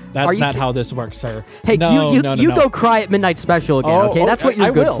 That's not how this works, sir. Hey, no, you no. go cry at Midnight Special again, okay? That's what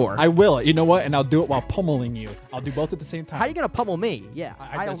you're good for. I will. You know what? And I'll do it while pummeling you. I'll do both at the same time. How are you going to pummel me? Yeah,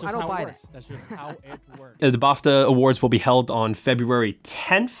 I don't buy that. That's just how it works. The BAFTA Awards will be held on February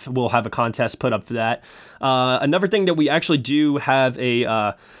 10th. We'll have a contest put up for that. Another thing that we actually do have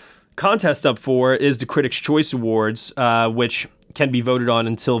a contest up for is the Critics' Choice Awards, which can be voted on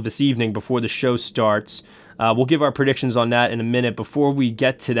until this evening before the show starts. We'll give our predictions on that in a minute. Before we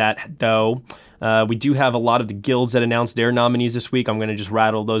get to that, though, we do have a lot of the guilds that announced their nominees this week. I'm going to just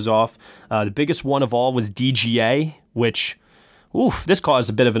rattle those off. The biggest one of all was DGA, which, this caused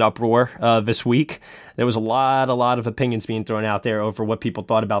a bit of an uproar this week. There was a lot of opinions being thrown out there over what people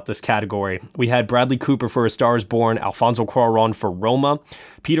thought about this category. We had Bradley Cooper for A Star Is Born, Alfonso Cuarón for Roma,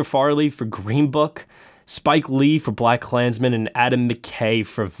 Peter Farrelly for Green Book, Spike Lee for Black Klansman, and Adam McKay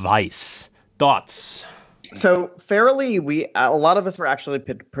for Vice. Thoughts? So fairly, a lot of us were actually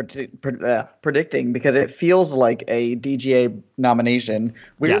predicting, because it feels like a DGA nomination.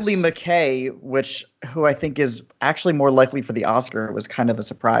 Weirdly, yes. McKay, who I think is actually more likely for the Oscar, was kind of the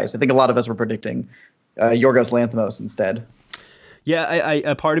surprise. I think a lot of us were predicting Yorgos Lanthimos instead. Yeah,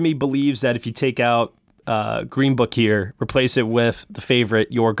 a part of me believes that if you take out Green Book here, replace it with The Favourite,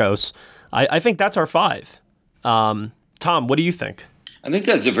 Yorgos, I think that's our 5. Tom, what do you think? I think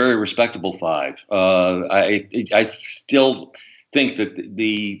that's a very respectable 5. I still think that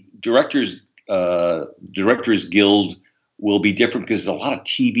the Directors Guild will be different because there's a lot of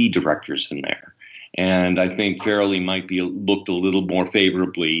TV directors in there. And I think Farrelly might be looked a little more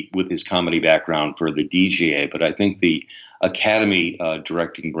favorably with his comedy background for the DGA, but I think the Academy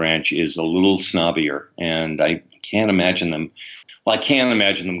directing branch is a little snobbier, and I can't imagine them. Well, I can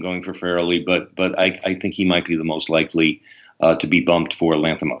imagine them going for Farrelly, but I think he might be the most likely to be bumped for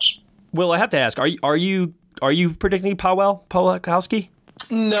Lanthimos. Will, I have to ask: Are you predicting Pawlikowski?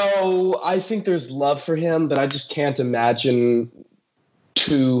 No, I think there's love for him, but I just can't imagine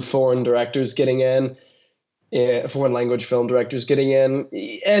two foreign directors getting in, foreign language film directors getting in.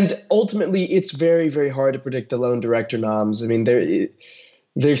 And ultimately, it's very, very hard to predict the lone director noms. I mean,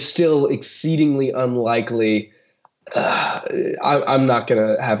 they're still exceedingly unlikely. I'm not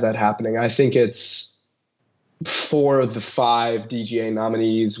going to have that happening. I think it's 4 of the 5 DGA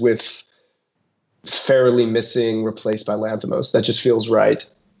nominees with Farrelly missing, replaced by Lanthimos. That just feels right.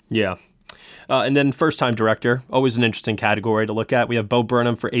 Yeah. And then first-time director, always an interesting category to look at. We have Bo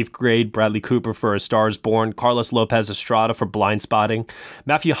Burnham for 8th Grade, Bradley Cooper for A Star is Born, Carlos Lopez Estrada for Blind Spotting,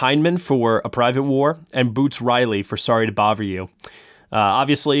 Matthew Heineman for A Private War, and Boots Riley for Sorry to Bother You.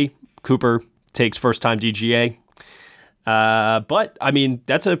 Obviously, Cooper takes first-time DGA. But, I mean,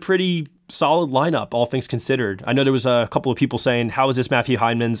 that's a pretty solid lineup, all things considered. I know there was a couple of people saying, how is this Matthew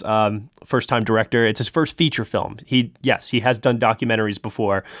Heineman's first-time director? It's his first feature film. He has done documentaries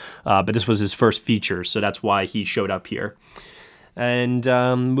before, but this was his first feature, so that's why he showed up here. And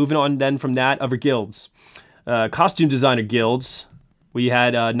moving on then from that, other guilds. Costume designer guilds. We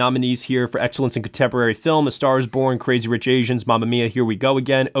had nominees here for Excellence in Contemporary Film, A Star is Born, Crazy Rich Asians, Mamma Mia, Here We Go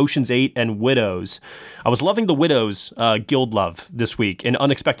Again, Ocean's 8, and Widows. I was loving the Widows guild love this week in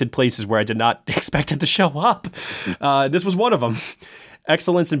unexpected places where I did not expect it to show up. This was one of them.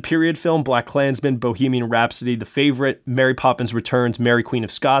 Excellence in Period Film, Black Klansman, Bohemian Rhapsody, The Favorite, Mary Poppins Returns, Mary Queen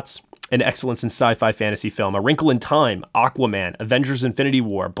of Scots, and Excellence in Sci-Fi Fantasy Film, A Wrinkle in Time, Aquaman, Avengers Infinity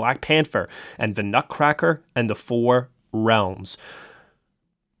War, Black Panther, and The Nutcracker and the Four Realms.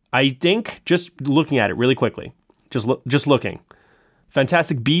 I think, just looking at it really quickly, just looking,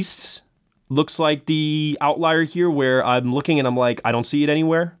 Fantastic Beasts looks like the outlier here where I'm looking and I'm like, I don't see it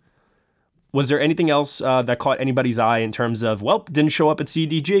anywhere. Was there anything else that caught anybody's eye in terms of, didn't show up at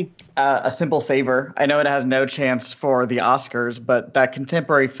CDG? A Simple Favor. I know it has no chance for the Oscars, but that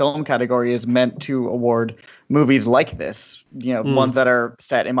contemporary film category is meant to award movies like this, ones that are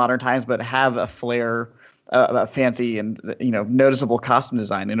set in modern times but have a flair, fancy and noticeable costume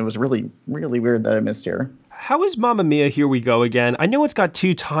design, and it was really, really weird that I missed here. How is Mamma Mia, Here We Go Again? I know it's got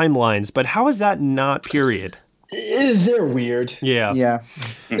 2 timelines, but how is that not period? They're weird. Yeah.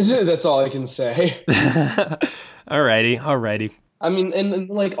 That's all I can say. Alrighty. I mean, and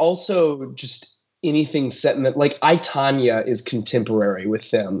like also just anything set in that, like I, Tonya is contemporary with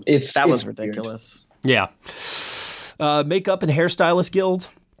them. It's ridiculous. Weird. Yeah. Makeup and Hairstylist Guild.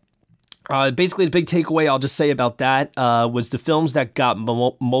 Basically, the big takeaway I'll just say about that was the films that got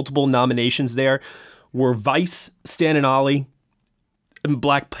multiple nominations there were Vice, Stan and Ollie, and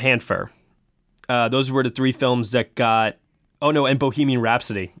Black Panther. Those were the 3 films that got... Oh, no, and Bohemian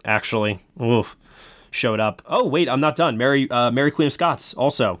Rhapsody, actually. Oof. Showed up. Oh, wait, I'm not done. Mary Queen of Scots,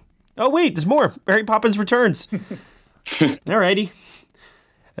 also. Oh, wait, there's more. Mary Poppins Returns. Alrighty.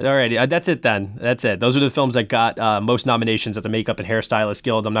 That's it then. That's it. Those are the films that got most nominations at the Makeup and Hairstylist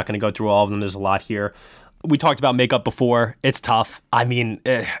Guild. I'm not going to go through all of them. There's a lot here. We talked about makeup before. It's tough. I mean,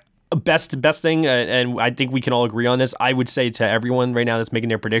 best thing, and I think we can all agree on this, I would say to everyone right now that's making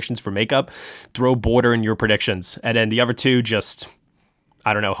their predictions for makeup, throw border in your predictions. And then the other 2, just,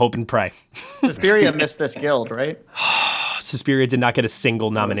 I don't know, hope and pray. Suspiria missed this guild, right? Suspiria did not get a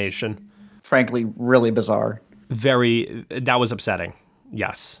single nomination. Frankly, really bizarre. That was upsetting.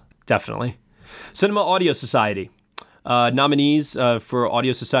 Yes, definitely. Cinema Audio Society. Nominees for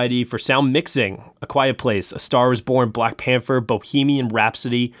Audio Society for Sound Mixing, A Quiet Place, A Star is Born, Black Panther, Bohemian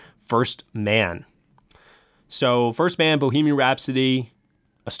Rhapsody, First Man. So First Man, Bohemian Rhapsody,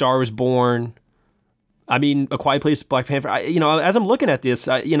 A Star is Born. I mean, A Quiet Place, Black Panther. As I'm looking at this,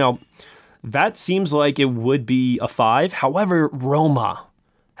 that seems like it would be a 5. However, Roma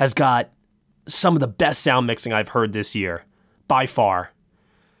has got some of the best sound mixing I've heard this year, by far.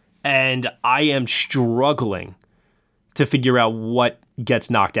 And I am struggling to figure out what gets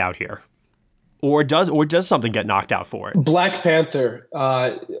knocked out here. Or does something get knocked out for it? Black Panther.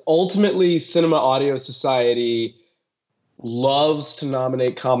 Ultimately, Cinema Audio Society loves to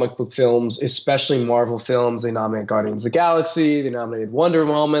nominate comic book films, especially Marvel films. They nominate Guardians of the Galaxy. They nominated Wonder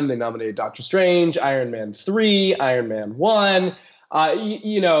Woman. They nominated Doctor Strange, Iron Man 3, Iron Man 1.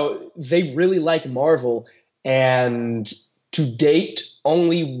 They really like Marvel. And to date,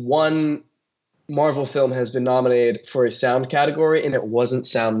 only one Marvel film has been nominated for a sound category, and it wasn't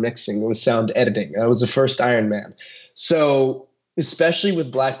sound mixing. It was sound editing. That was the first Iron Man. So especially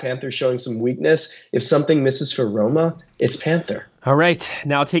with Black Panther showing some weakness, if something misses for Roma, it's Panther. All right.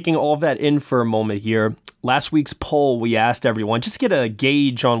 Now, taking all of that in for a moment here, last week's poll, we asked everyone, just get a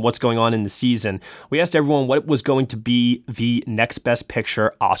gauge on what's going on in the season. We asked everyone what was going to be the next Best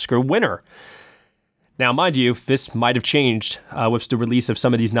Picture Oscar winner. Now, mind you, this might have changed with the release of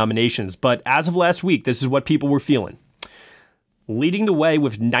some of these nominations, but as of last week, this is what people were feeling. Leading the way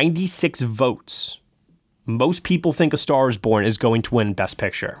with 96 votes, most people think A Star is Born is going to win Best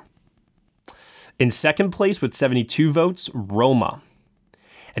Picture. In second place with 72 votes, Roma.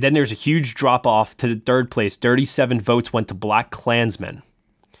 And then there's a huge drop-off to the third place. 37 votes went to Black Klansman.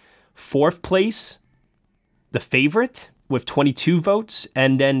 Fourth place, The Favorite, with 22 votes.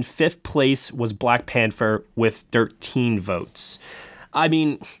 And then fifth place was Black Panther with 13 votes. I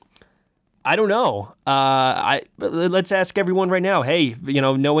mean, I don't know. Let's ask everyone right now. Hey,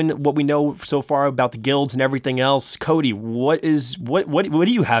 knowing what we know so far about the guilds and everything else, Cody, what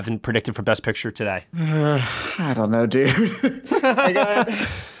do you have in predicted for Best Picture today? I don't know, dude.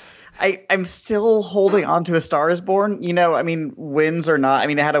 I'm still holding on to A Star is Born. Wins or not.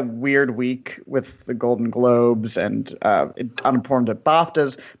 It had a weird week with the Golden Globes and it underperformed at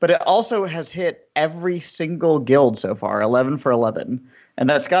BAFTAs, but it also has hit every single guild so far, 11 for 11. And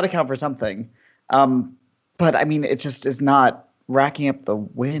that's got to count for something. But it just is not racking up the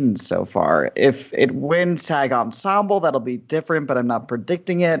wins so far. If it wins SAG Ensemble, that'll be different, but I'm not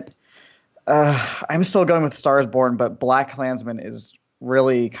predicting it. I'm still going with Star is Born, but Black Klansman is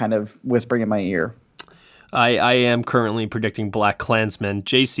really kind of whispering in my ear. I am currently predicting Black Klansman.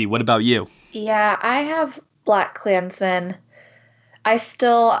 JC, what about you? Yeah, I have Black Klansman.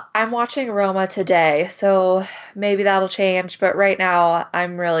 I'm watching Roma today, so maybe that'll change. But right now,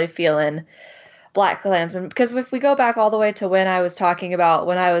 I'm really feeling Black Klansman. Because if we go back all the way to when I was talking about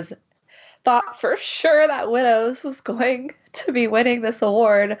when I thought for sure that Widows was going to be winning this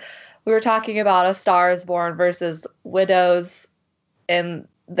award, we were talking about A Star is Born versus Widows in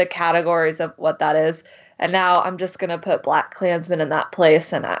the categories of what that is. And now I'm just going to put Black Klansman in that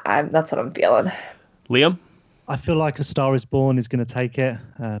place, and that's what I'm feeling. Liam? I feel like A Star is Born is going to take it,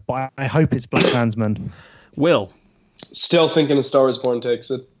 but I hope it's Black Klansman. Will? Still thinking A Star is Born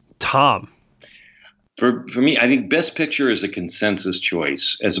takes it. Tom? For me, I think Best Picture is a consensus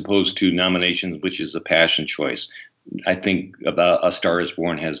choice as opposed to nominations, which is a passion choice. I think about A Star is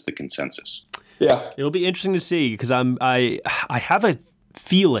Born has the consensus. Yeah. It'll be interesting to see because I have a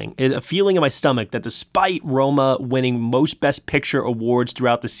feeling in my stomach that despite Roma winning most Best Picture awards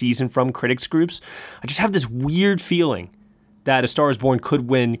throughout the season from critics groups, I just have this weird feeling that A Star is Born could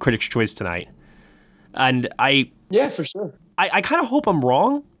win Critics' Choice tonight. And yeah, for sure. I kind of hope I'm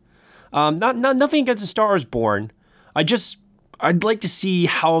wrong. Nothing against A Star is Born. I'd like to see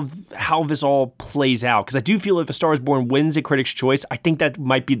how this all plays out, because I do feel if A Star is Born wins a Critics' Choice, I think that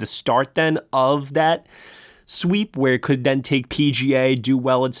might be the start then of that sweep where it could then take PGA, do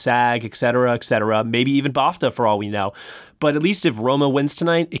well at SAG, etc., maybe even BAFTA for all we know. But at least if Roma wins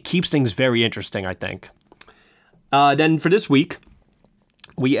tonight, it keeps things very interesting, I think. Then for this week,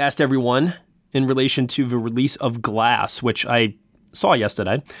 we asked everyone in relation to the release of Glass, which I saw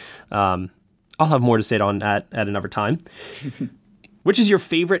yesterday. I'll have more to say on that at another time. Which is your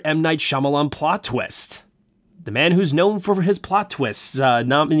favorite M. Night Shyamalan plot twist? The man who's known for his plot twists.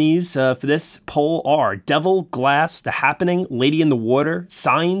 Nominees for this poll are Devil, Glass, The Happening, Lady in the Water,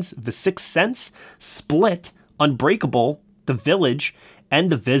 Signs, The Sixth Sense, Split, Unbreakable, The Village,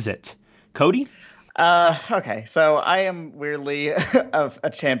 and The Visit. Cody? Okay, so I am weirdly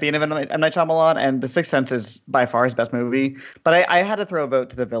a champion of M. Night Shyamalan, and The Sixth Sense is by far his best movie. But I had to throw a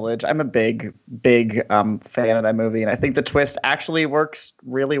vote to The Village. I'm a big fan of that movie, and I think the twist actually works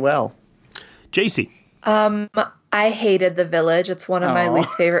really well. JC? I hated The Village. It's one of my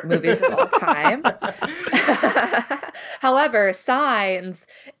least favorite movies of all time. However, Signs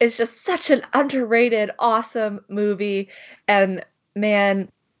is just such an underrated, awesome movie. And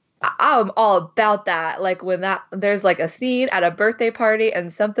man, I'm all about that. Like when there's like a scene at a birthday party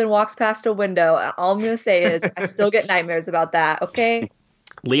and something walks past a window. All I'm going to say is I still get nightmares about that. Okay.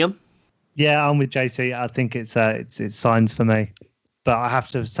 Liam? Yeah, I'm with JC. I think it's Signs for me. But I have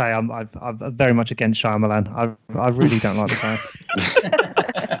to say, I'm very much against Shyamalan. I really don't like the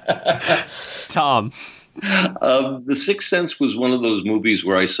guy. Tom? The Sixth Sense was one of those movies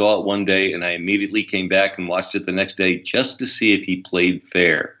where I saw it one day and I immediately came back and watched it the next day just to see if he played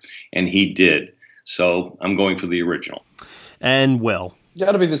fair. And he did. So I'm going for the original. And Will?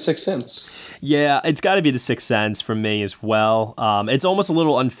 Got to be The Sixth Sense. Yeah, it's got to be The Sixth Sense for me as well. It's almost a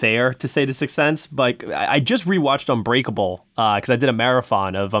little unfair to say The Sixth Sense, but I just rewatched Unbreakable because I did a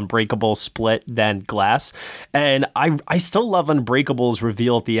marathon of Unbreakable, Split, then Glass, and I still love Unbreakable's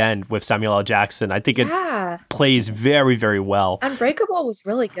reveal at the end with Samuel L. Jackson. I think it plays very, very well. Unbreakable was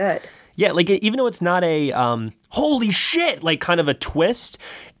really good. Yeah, like even though it's not a holy shit, like kind of a twist,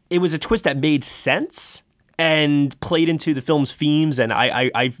 it was a twist that made sense and played into the film's themes, and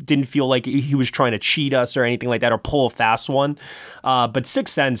I didn't feel like he was trying to cheat us or anything like that or pull a fast one. But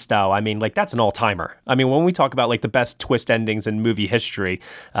Sixth Sense, though, I mean, like that's an all-timer. I mean, when we talk about like the best twist endings in movie history,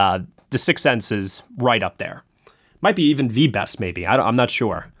 The Sixth Sense is right up there. Might be even the best, maybe. I'm not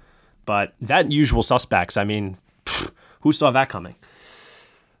sure. But that Usual Suspects, I mean, who saw that coming?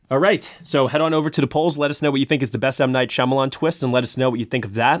 All right, so head on over to the polls. Let us know what you think is the best M. Night Shyamalan twist, and let us know what you think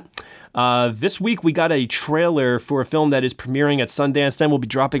of that. This week, we got a trailer for a film that is premiering at Sundance, then will be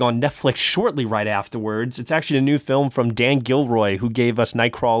dropping on Netflix shortly right afterwards. It's actually a new film from Dan Gilroy, who gave us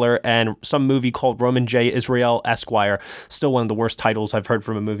Nightcrawler and some movie called Roman J. Israel Esquire. Still one of the worst titles I've heard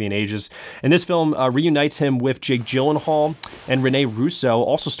from a movie in ages. And this film reunites him with Jake Gyllenhaal and Rene Russo,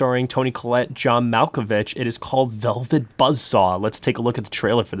 also starring Toni Collette, John Malkovich. It is called Velvet Buzzsaw. Let's take a look at the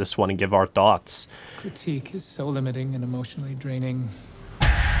trailer for this one and give our thoughts. Critique is so limiting and emotionally draining.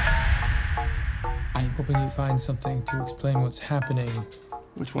 I'm hoping you find something to explain what's happening.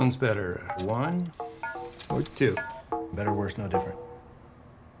 Which one's better, 1 or 2? Better, worse, no different.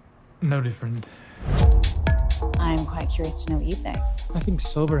 No different. I'm quite curious to know what you think. I think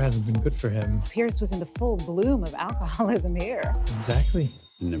sober hasn't been good for him. Pierce was in the full bloom of alcoholism here. Exactly.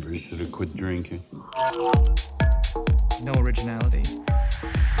 Never should have quit drinking. No originality.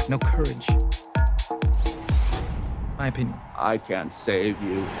 No courage. My opinion. I can't save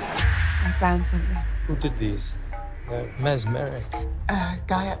you. I found something. Who did these? Mesmeric. A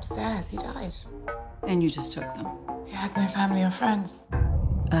guy upstairs, he died. And you just took them. He had no family or friends.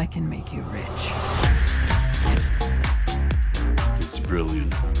 I can make you rich. It's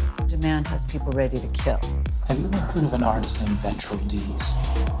brilliant. Demand has people ready to kill. Have you ever heard of an artist named Ventral D's?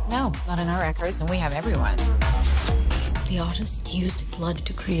 No, not in our records, and we have everyone. The artist used blood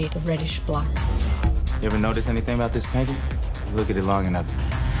to create the reddish black. You ever notice anything about this painting? You look at it long enough,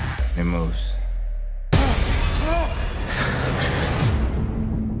 it moves.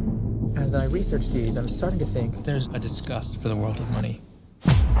 As I research these, I'm starting to think there's a disgust for the world of money.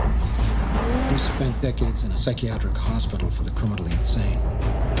 We spent decades in a psychiatric hospital for the criminally insane.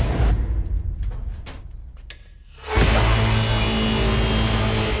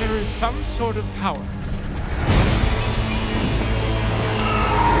 There is some sort of power.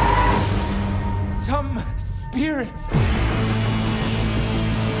 Some spirit.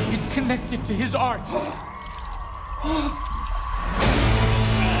 It's connected to his art.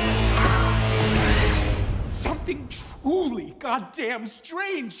 Something truly goddamn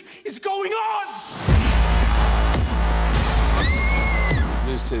strange is going on!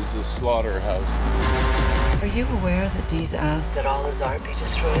 This is a slaughterhouse. Are you aware that Dee's asked that all his art be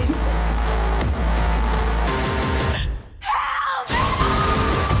destroyed?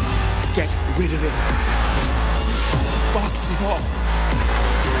 Get rid of it. Box it all.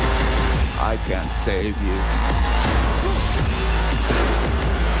 I can't save you.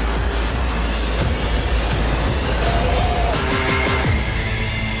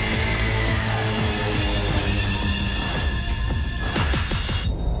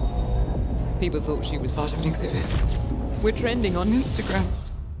 People thought she was part of an exhibit. We're trending on Instagram.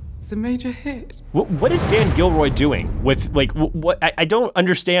 It's a major hit. What is Dan Gilroy doing with, like, what? I don't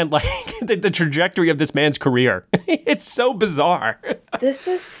understand, like, the trajectory of this man's career. It's so bizarre. This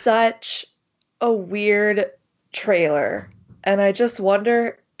is such a weird trailer, and I just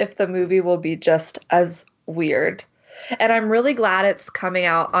wonder if the movie will be just as weird. And I'm really glad it's coming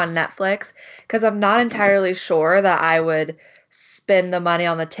out on Netflix, because I'm not entirely sure that I would spend the money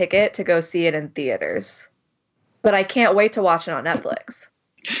on the ticket to go see it in theaters. But I can't wait to watch it on Netflix.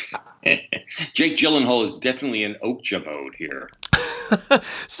 Jake Gyllenhaal is definitely in Okja mode here.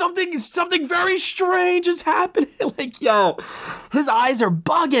 Something very strange is happening. Like, yo, his eyes are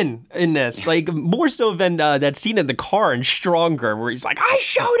bugging in this. Like, more so than that scene in the car in Stronger, where he's like, I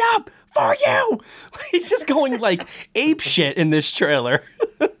showed up for you. He's just going like ape shit in this trailer.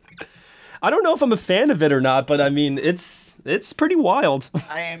 I don't know if I'm a fan of it or not, but I mean, it's pretty wild.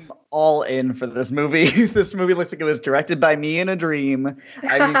 I am all in for this movie. This movie looks like it was directed by me in a dream.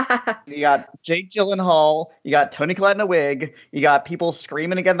 I mean, you got Jake Gyllenhaal, you got Toni Collette in a wig, you got people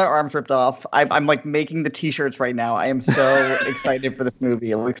screaming to get their arms ripped off. I'm like making the t-shirts right now. I am so excited for this movie.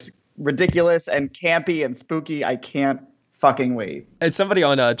 It looks ridiculous and campy and spooky. I can't fucking wait. And somebody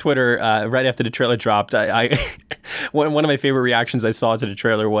on Twitter, right after the trailer dropped, I one of my favorite reactions I saw to the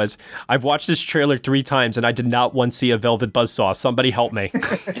trailer was, "I've watched this trailer 3 times and I did not once see a velvet buzzsaw. Somebody help me."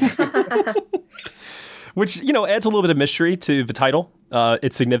 Which, adds a little bit of mystery to the title,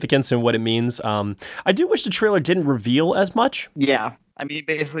 its significance and what it means. I do wish the trailer didn't reveal as much. Yeah. I mean,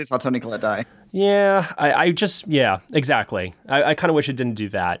 basically saw Toni Collette die. Yeah, exactly. I kind of wish it didn't do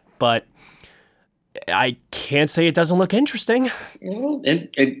that, but I can't say it doesn't look interesting. And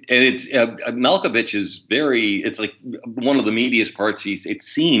it's Malkovich is it's like one of the meatiest parts. It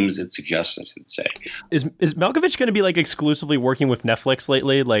suggests, I should say. Is Malkovich going to be like exclusively working with Netflix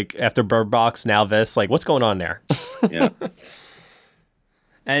lately? Like after Bird Box, now this? Like what's going on there? Yeah.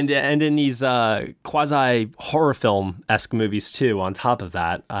 And in these quasi horror film-esque movies too. On top of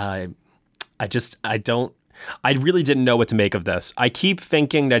that, I really didn't know what to make of this. I keep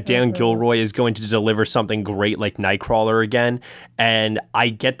thinking that Dan Gilroy is going to deliver something great like Nightcrawler again, and I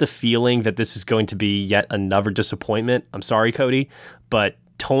get the feeling that this is going to be yet another disappointment. I'm sorry, Cody, but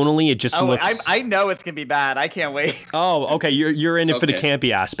tonally it just looks... I know it's going to be bad. I can't wait. Oh, okay. You're in it for the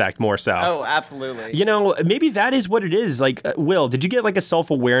campy aspect more so. Oh, absolutely. Maybe that is what it is. Like, Will, did you get like a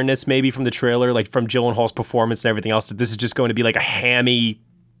self-awareness maybe from the trailer, like from Gyllenhaal's performance and everything else, that this is just going to be like a hammy...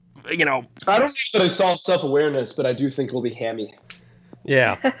 I don't know that I saw self-awareness, but I do think it'll be hammy.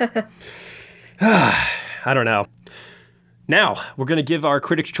 Yeah. I don't know. Now, we're going to give our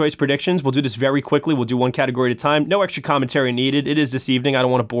Critics' Choice predictions. We'll do this very quickly. We'll do one category at a time. No extra commentary needed. It is this evening. I don't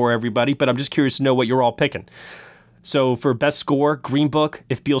want to bore everybody, but I'm just curious to know what you're all picking. So for best score, Green Book,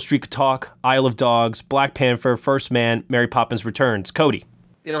 If Beale Street Could Talk, Isle of Dogs, Black Panther, First Man, Mary Poppins Returns. Cody.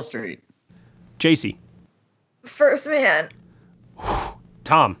 Beale Street. JC. First Man.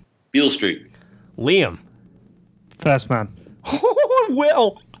 Tom. Beale Street. Liam. First Man.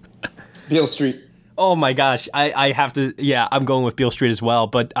 Will. Beale Street. Oh my gosh, I have to. Yeah, I'm going with Beale Street as well.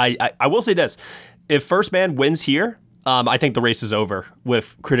 But I will say this: if First Man wins here, I think the race is over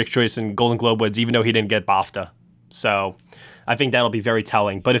with Critics' Choice and Golden Globe wins, even though he didn't get BAFTA. So I think that'll be very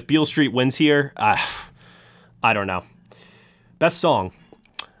telling. But if Beale Street wins here, I don't know. Best song: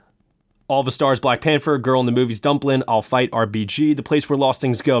 All the Stars, Black Panther, Girl in the Movies, Dumplin', I'll Fight, RBG, The Place Where Lost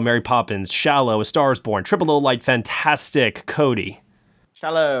Things Go, Mary Poppins, Shallow, A Star Is Born, Triple O Light, Fantastic, Cody.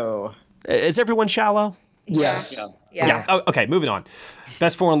 Shallow. Is everyone Shallow? Yes. Yeah. Oh, okay, moving on.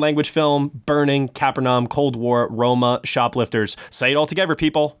 Best foreign language film: Burning, Capernaum, Cold War, Roma, Shoplifters. Say it all together,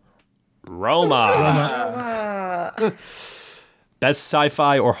 people. Roma. Best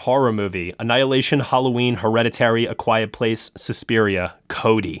sci-fi or horror movie: Annihilation, Halloween, Hereditary, A Quiet Place, Suspiria.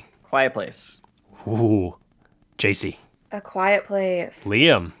 Cody. Quiet Place. Ooh. JC. A Quiet Place.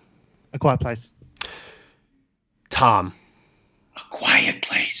 Liam. A Quiet Place. Tom. A Quiet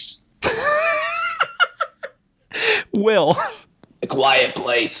Place. Will. A Quiet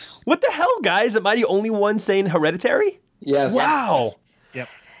Place. What the hell, guys? Am I the only one saying Hereditary? Yes. Wow. Yep.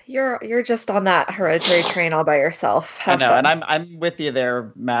 You're just on that Hereditary train all by yourself. I know, and I'm with you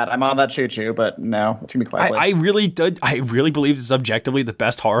there, Matt. I'm on that choo-choo, but no, it's gonna be Quiet Place. I really believe it's objectively the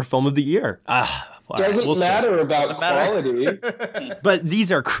best horror film of the year. Doesn't matter about quality. But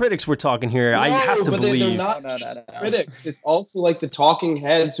these are critics we're talking here. I have to believe. They're not critics. It's also like the talking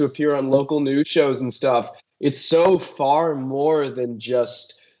heads who appear on local news shows and stuff. It's so far more than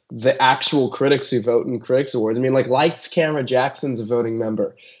just the actual critics who vote in Critics Awards. I mean, like Lights Camera Jackson's a voting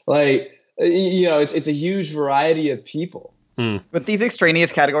member. Like, it's a huge variety of people. With these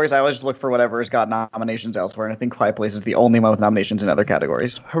extraneous categories, I always just look for whatever has got nominations elsewhere, and I think Quiet Place is the only one with nominations in other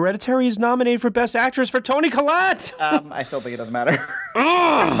categories. Hereditary is nominated for Best Actress for Toni Collette. I still think it doesn't matter.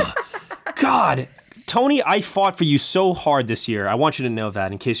 God. Tony, I fought for you so hard this year. I want you to know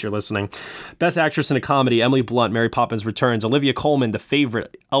that in case you're listening. Best Actress in a Comedy: Emily Blunt, Mary Poppins Returns, Olivia Colman, The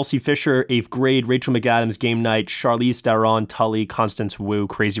Favorite, Elsie Fisher, 8th Grade, Rachel McAdams, Game Night, Charlize Theron, Tully, Constance Wu,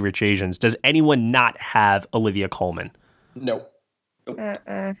 Crazy Rich Asians. Does anyone not have Olivia Colman? No.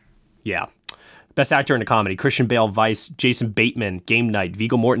 Yeah. Best Actor in a Comedy: Christian Bale, Vice, Jason Bateman, Game Night,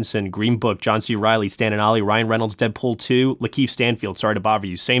 Viggo Mortensen, Green Book, John C. Reilly, Stan and Ollie, Ryan Reynolds, Deadpool 2, Lakeith Stanfield, Sorry to Bother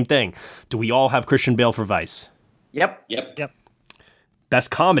You. Same thing. Do we all have Christian Bale for Vice? Yep.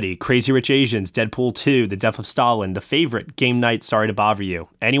 Best Comedy: Crazy Rich Asians, Deadpool 2, The Death of Stalin, The Favorite, Game Night, Sorry to Bother You.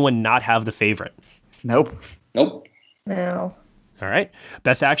 Anyone not have The Favorite? Nope. Nope. No. All right.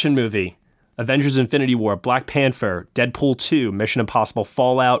 Best Action Movie: Avengers Infinity War, Black Panther, Deadpool 2, Mission Impossible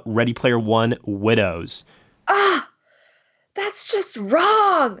Fallout, Ready Player One, Widows. That's just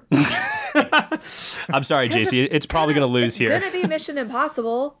wrong. I'm sorry, JC. It's probably going to lose here. It's going to be Mission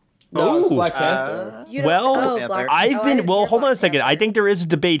Impossible. No, it's Black Panther. Hold on a second. I think there is a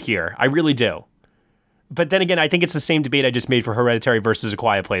debate here. I really do. But then again, I think it's the same debate I just made for Hereditary versus A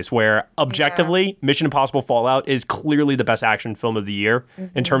Quiet Place, where objectively, Mission Impossible Fallout is clearly the best action film of the year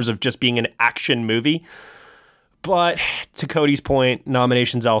in terms of just being an action movie. But to Cody's point,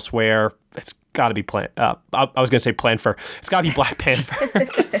 nominations elsewhere, it's got to be I was going to say Planfer. It's got to be Black Panther.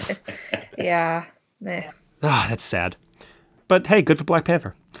 Yeah. That's sad. But hey, good for Black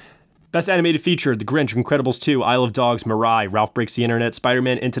Panther. Best Animated Feature, The Grinch, Incredibles 2, Isle of Dogs, Mirai, Ralph Breaks the Internet,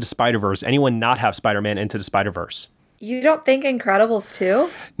 Spider-Man Into the Spider-Verse. Anyone not have Spider-Man Into the Spider-Verse? You don't think Incredibles 2?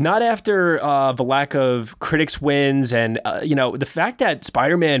 Not after the lack of critics wins and, the fact that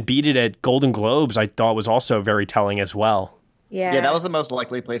Spider-Man beat it at Golden Globes, I thought was also very telling as well. Yeah. Yeah, that was the most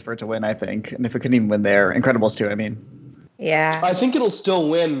likely place for it to win, I think. And if it couldn't even win there, Incredibles 2, I mean. Yeah. I think it'll still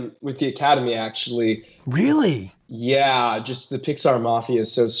win with the Academy, actually. Really? Yeah, just the Pixar Mafia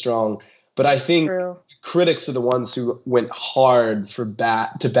is so strong. But I think critics are the ones who went hard for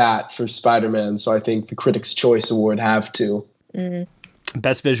bat for Spider-Man. So I think the Critics' Choice Award have to. Mm-hmm.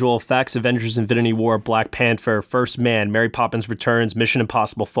 Best Visual Effects, Avengers Infinity War, Black Panther, First Man, Mary Poppins Returns, Mission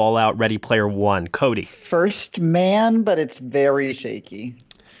Impossible Fallout, Ready Player One. Cody. First Man, but it's very shaky.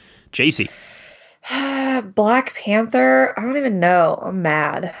 JC. Black Panther? I don't even know. I'm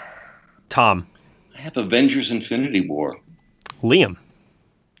mad. Tom. I have Avengers Infinity War. Liam.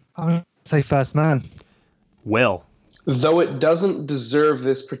 I'm going to say First Man. Will. Though it doesn't deserve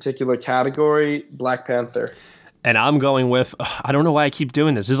this particular category, Black Panther. And I'm going with, I don't know why I keep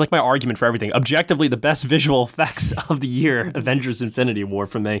doing this. This is like my argument for everything. Objectively, the best visual effects of the year, Avengers Infinity War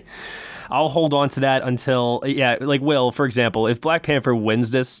for me. I'll hold on to that until, like Will, for example, if Black Panther wins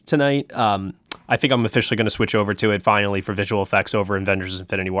this tonight, I think I'm officially going to switch over to it finally for visual effects over Avengers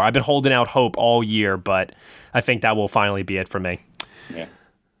Infinity War. I've been holding out hope all year, but I think that will finally be it for me.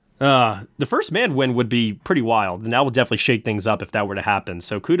 Yeah. The First Man win would be pretty wild, and that will definitely shake things up if that were to happen.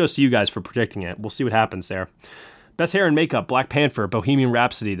 So kudos to you guys for predicting it. We'll see what happens there. Best Hair and Makeup, Black Panther, Bohemian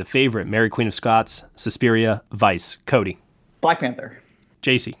Rhapsody, The Favorite, Mary Queen of Scots, Suspiria, Vice. Cody. Black Panther.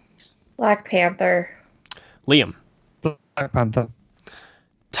 JC. Black Panther. Liam. Black Panther.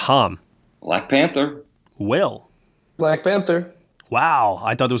 Tom. Black Panther. Will. Black Panther. Wow,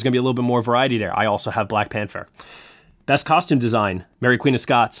 I thought there was going to be a little bit more variety there. I also have Black Panther. Best Costume Design, Mary Queen of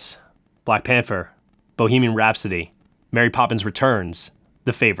Scots, Black Panther, Bohemian Rhapsody, Mary Poppins Returns,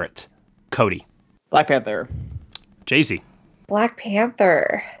 The Favorite. Cody. Black Panther. JC. Black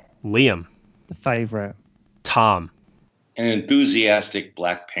Panther. Liam. The Favorite. Tom. An enthusiastic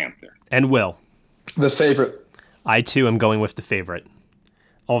Black Panther. And Will. The Favorite. I, too, am going with The Favorite.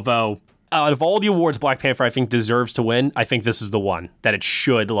 Although, out of all the awards Black Panther, I think, deserves to win, I think this is the one that it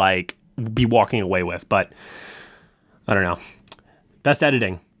should, be walking away with. But, I don't know. Best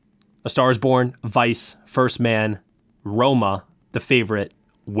Editing. A Star is Born, Vice, First Man, Roma, The Favorite,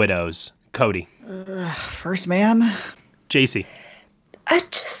 Widows. Cody. First Man. JC.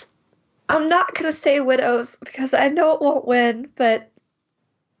 I'm not going to say Widows because I know it won't win, but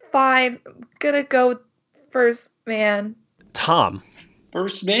fine. I'm going to go with First Man. Tom.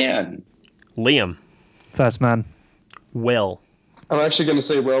 First Man. Liam. First Man. Will. I'm actually going to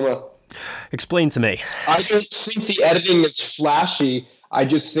say Roma. Explain to me. I don't think the editing is flashy. I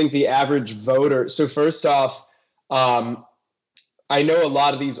just think the average voter. So first off, I know a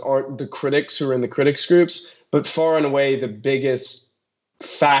lot of these aren't the critics who are in the critics groups, but far and away the biggest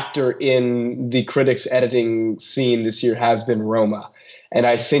factor in the critics editing scene this year has been Roma. And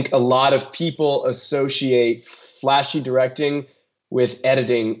I think a lot of people associate flashy directing with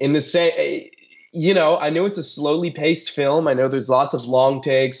editing in the same, I know it's a slowly paced film. I know there's lots of long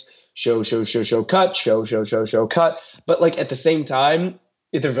takes, show, cut. But at the same time,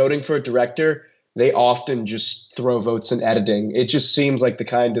 if they're voting for a director, they often just throw votes in editing. It just seems like the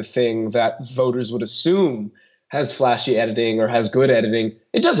kind of thing that voters would assume has flashy editing or has good editing.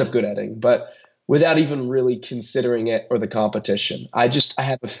 It does have good editing, but without even really considering it or the competition. I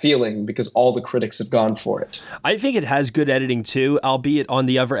have a feeling because all the critics have gone for it. I think it has good editing too, albeit on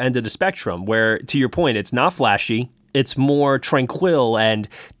the other end of the spectrum, where, to your point, it's not flashy. It's more tranquil and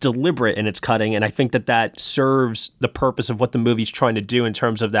deliberate in its cutting, and I think that serves the purpose of what the movie's trying to do in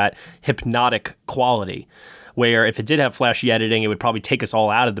terms of that hypnotic quality, where if it did have flashy editing, it would probably take us all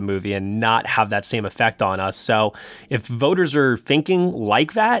out of the movie and not have that same effect on us. So if voters are thinking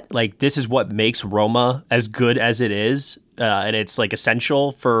like that, this is what makes Roma as good as it is, and it's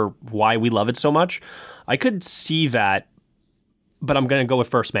essential for why we love it so much, I could see that, but I'm going to go with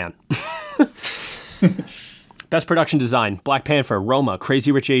First Man. Best Production Design, Black Panther, Roma,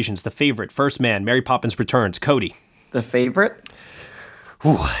 Crazy Rich Asians, The Favorite, First Man, Mary Poppins Returns. Cody. The Favorite.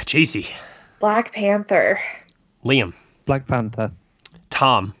 Ooh, JC. Black Panther. Liam. Black Panther.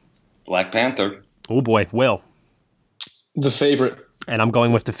 Tom. Black Panther. Oh boy, Will. The Favorite. And I'm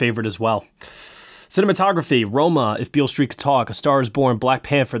going with The Favorite as well. Cinematography, Roma, If Beale Street Could Talk, A Star is Born, Black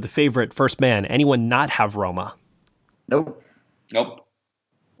Panther, The Favorite, First Man. Anyone not have Roma? Nope.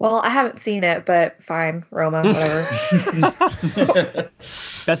 Well, I haven't seen it, but fine. Roma, whatever.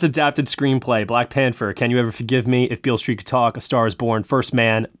 Best Adapted Screenplay, Black Panther, Can You Ever Forgive Me, If Beale Street Could Talk, A Star is Born, First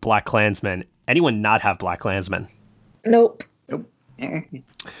Man, Black Klansman. Anyone not have Black Klansman? Nope.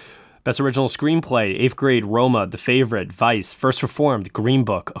 Best Original Screenplay, 8th Grade, Roma, The Favorite, Vice, First Reformed, Green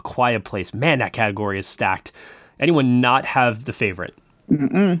Book, A Quiet Place. Man, that category is stacked. Anyone not have The Favorite?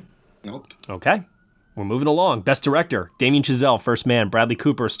 Nope. Okay. We're moving along. Best Director, Damien Chazelle, First Man, Bradley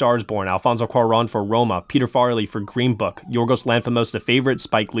Cooper, Star is Born, Alfonso Cuarón for Roma, Peter Farrelly for Green Book, Yorgos Lanthimos, The Favorite,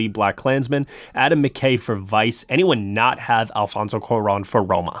 Spike Lee, Black Klansman, Adam McKay for Vice. Anyone not have Alfonso Cuarón for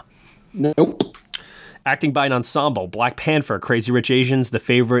Roma? Nope. Acting by an ensemble, Black Panther, Crazy Rich Asians, The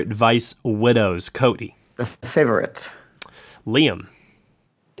Favorite, Vice, Widows. Cody. The Favorite. Liam.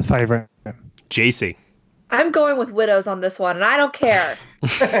 The Favorite. JC. I'm going with Widows on this one, and I don't care.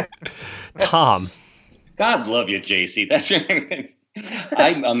 Tom. God love you, JC. That's your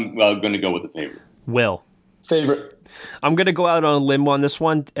I'm going to go with The Favorite. Will. Favorite. I'm going to go out on a limb on this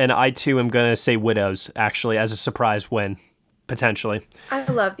one, and I too am going to say Widows, actually, as a surprise win, potentially. I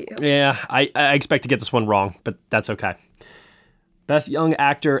love you. Yeah, I expect to get this one wrong, but that's okay. Best Young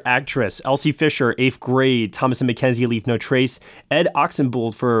Actor, Actress, Elsie Fisher, 8th Grade, Thomas and Mackenzie, Leave No Trace, Ed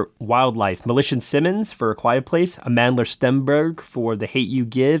Oxenbould for Wildlife, Melissa Simmons for A Quiet Place, Amandla Stenberg for The Hate You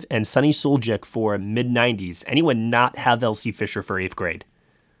Give, and Sunny Suljic for Mid-90s. Anyone not have Elsie Fisher for 8th Grade?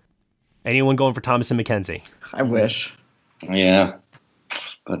 Anyone going for Thomas and Mackenzie? I wish. Yeah,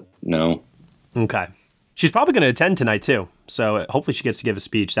 but no. Okay. She's probably going to attend tonight, too, so hopefully she gets to give a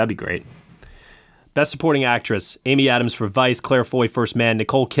speech. That'd be great. Best Supporting Actress, Amy Adams for Vice, Claire Foy, First Man,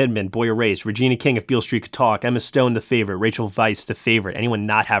 Nicole Kidman, Boy Erased, Regina King, If Beale Street Could Talk, Emma Stone, The Favorite, Rachel Weisz, The Favorite. Anyone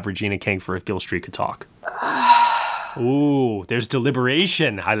not have Regina King for If Beale Street Could Talk? Ooh, there's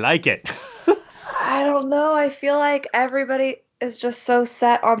deliberation. I like it. I don't know. I feel like everybody is just so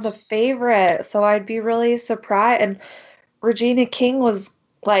set on The Favorite, so I'd be really surprised. And Regina King was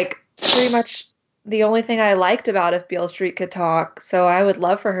like pretty much the only thing I liked about If Beale Street Could Talk, so I would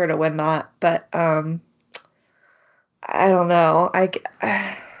love for her to win that. But I don't know.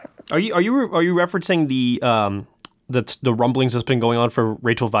 Are you referencing the rumblings that's been going on for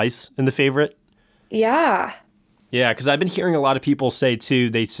Rachel Weisz in The Favorite? Yeah. Yeah, because I've been hearing a lot of people say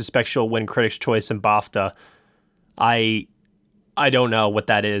too they suspect she'll win Critics' Choice and BAFTA. I don't know what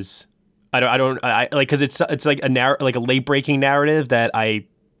that is. I don't like because it's like a late breaking narrative that I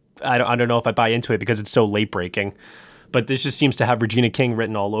don't know if I buy into it because it's so late breaking, but this just seems to have Regina King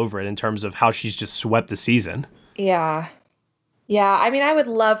written all over it in terms of how she's just swept the season. Yeah. I mean, I would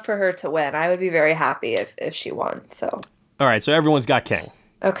love for her to win. I would be very happy if she won. So. All right, so everyone's got King.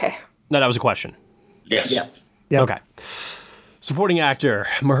 Okay. No, that was a question. Yes. Yep. Okay. Supporting actor,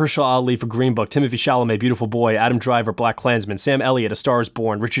 Mahershala Ali for Green Book, Timothy Chalamet, Beautiful Boy, Adam Driver, Black Klansman, Sam Elliott, A Star is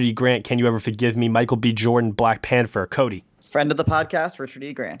Born, Richard E. Grant, Can You Ever Forgive Me, Michael B. Jordan, Black Panther. Cody. Friend of the podcast, Richard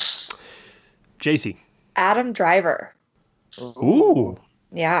E. Grant. JC. Adam Driver. Ooh.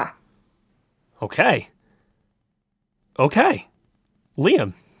 Yeah. Okay.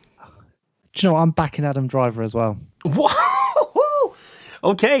 Liam. Do you know what? I'm backing Adam Driver as well. Whoa.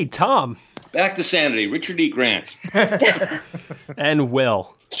 Okay, Tom. Back to sanity, Richard E. Grant. And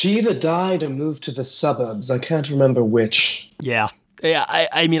Will. She either died or moved to the suburbs. I can't remember which. Yeah.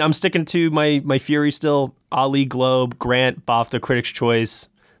 I mean, I'm sticking to my Fury still. Ali, Globe, Grant, BAFTA, Critics' Choice,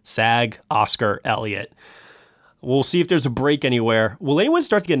 SAG, Oscar, Elliott. We'll see if there's a break anywhere. Will anyone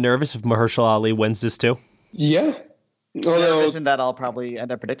start to get nervous if Mahershala Ali wins this too? Yeah. Isn't that I'll probably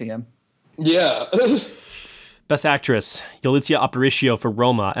end up predicting him. Yeah. Best Actress, Yalitza Aparicio for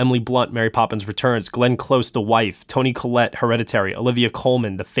Roma, Emily Blunt, Mary Poppins Returns, Glenn Close, The Wife, Toni Collette, Hereditary, Olivia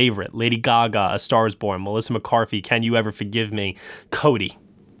Colman, The Favorite, Lady Gaga, A Star is Born, Melissa McCarthy, Can You Ever Forgive Me, Cody.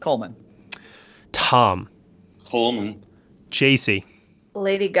 Coleman. Tom. Coleman. JC.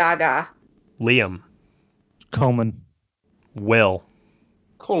 Lady Gaga. Liam. Coleman. Will.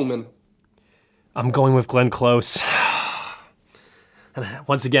 Coleman. I'm going with Glenn Close. And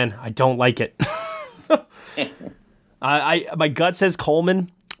once again, I don't like it. My gut says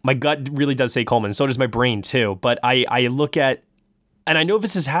Coleman. My gut really does say Coleman. So does my brain too. But I look at, and I know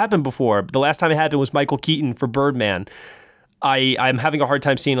this has happened before. The last time it happened was Michael Keaton for Birdman. I'm having a hard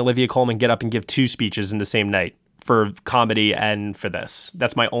time seeing Olivia Colman get up and give 2 speeches in the same night for comedy and for this.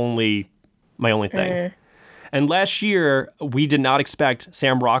 That's my only thing. And last year, we did not expect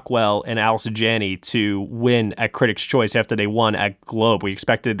Sam Rockwell and Allison Janney to win at Critics' Choice after they won at Globe. We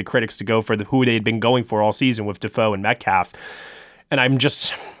expected the critics to go for who they had been going for all season with Dafoe and Metcalf. And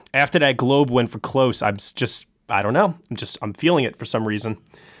after that Globe win for Close, I don't know. I'm feeling it for some reason.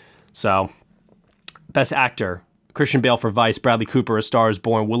 So, Best Actor, Christian Bale for Vice, Bradley Cooper, A Star is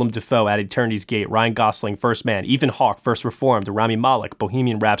Born, Willem Dafoe, At Eternity's Gate, Ryan Gosling, First Man, Ethan Hawke, First Reformed, Rami Malek,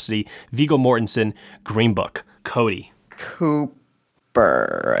 Bohemian Rhapsody, Viggo Mortensen, Green Book. Cody.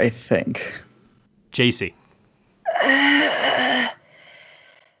 Cooper, I think. JC. I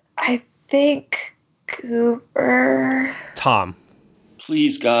think Cooper. Tom.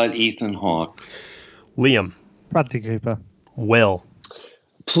 Please God, Ethan Hawke. Liam. Bradley Cooper. Will.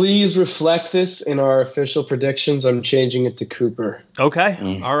 Please reflect this in our official predictions. I'm changing it to Cooper. Okay.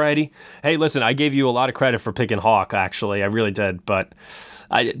 Alrighty. Hey, listen, I gave you a lot of credit for picking Hawke, actually. I really did. But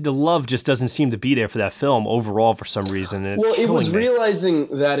the love just doesn't seem to be there for that film overall for some reason. And it was realizing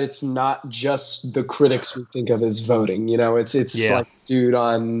that it's not just the critics we think of as voting. You know, it's like dude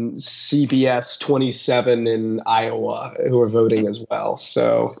on CBS 27 in Iowa who are voting as well.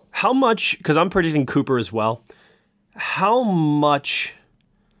 So how much, because I'm predicting Cooper as well, how much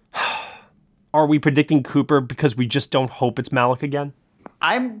are we predicting Cooper because we just don't hope it's Malek again?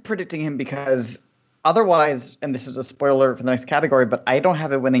 I'm predicting him because otherwise, and this is a spoiler for the next category, but I don't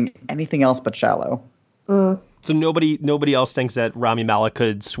have it winning anything else but Shallow. So nobody else thinks that Rami Malek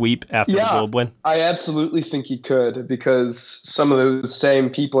could sweep after the Globe win? I absolutely think he could, because some of those same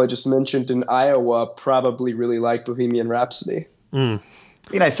people I just mentioned in Iowa probably really like Bohemian Rhapsody. Be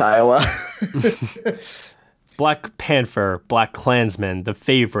nice, Iowa. Black Panther, Black Klansman, The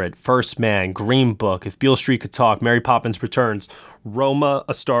Favorite, First Man, Green Book, If Beale Street Could Talk, Mary Poppins Returns, Roma,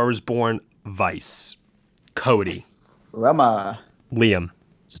 A Star is Born, Vice. Cody. Roma. Liam.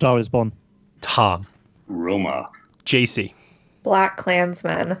 Star is Born. Tom. Roma. JC. Black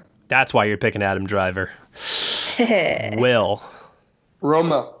Klansman. That's why you're picking Adam Driver. Will.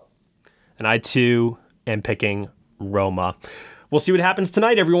 Roma. And I, too, am picking Roma. We'll see what happens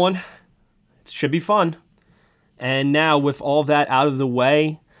tonight, everyone. It should be fun. And now, with all that out of the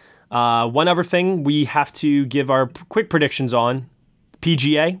way, one other thing we have to give our quick predictions on.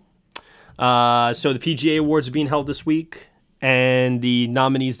 PGA. So the PGA Awards are being held this week, and the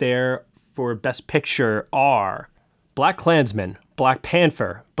nominees there for Best Picture are Black Klansman, Black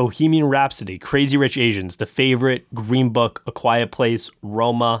Panther, Bohemian Rhapsody, Crazy Rich Asians, The Favorite, Green Book, A Quiet Place,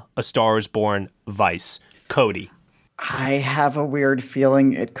 Roma, A Star is Born, Vice. Cody. I have a weird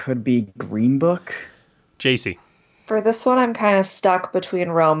feeling it could be Green Book. JC. For this one, I'm kind of stuck between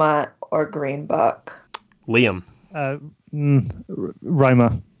Roma or Green Book. Liam.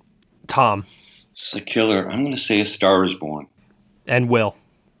 Roma. Tom. It's a killer. I'm going to say A Star is Born. And Will.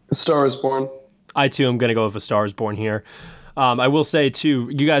 A Star is Born. I, too, am going to go with A Star is Born here. I will say, too,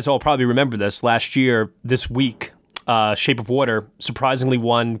 you guys all probably remember this. Last year, this week, Shape of Water surprisingly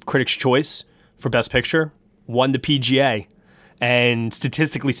won Critics' Choice for Best Picture, won the PGA. And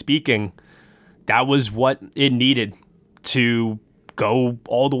statistically speaking, that was what it needed to go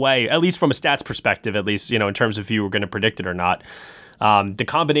all the way, at least from a stats perspective, at least, in terms of if you were going to predict it or not. The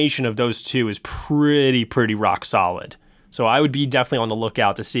combination of those two is pretty rock solid. So I would be definitely on the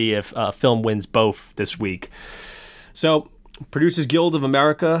lookout to see if a film wins both this week. So Producers Guild of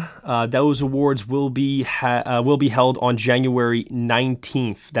America, those awards will be held on January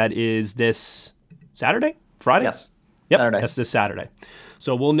 19th. That is this Saturday? Friday? Yes. Yep, Saturday. That's this Saturday.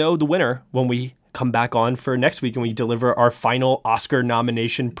 So we'll know the winner when we come back on for next week and we deliver our final Oscar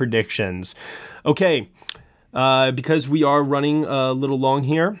nomination predictions. Okay, because we are running a little long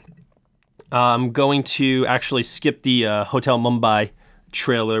here, I'm going to actually skip the Hotel Mumbai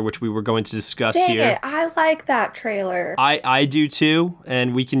trailer, which we were going to discuss Dang here. it, I like that trailer. I do too,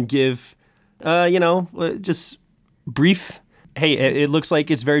 and we can give, just brief. Hey, it looks like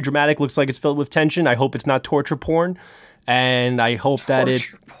it's very dramatic, looks like it's filled with tension. I hope it's not torture porn, and I hope that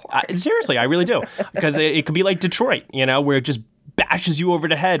seriously, I really do, because it could be like Detroit, where it just bashes you over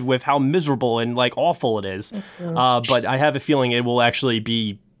the head with how miserable and like awful it is. Mm-hmm. But I have a feeling it will actually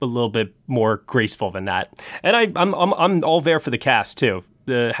be a little bit more graceful than that. And I'm all there for the cast too.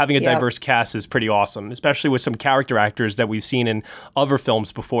 Having a diverse cast is pretty awesome, especially with some character actors that we've seen in other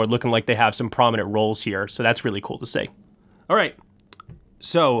films before, looking like they have some prominent roles here. So that's really cool to see. All right.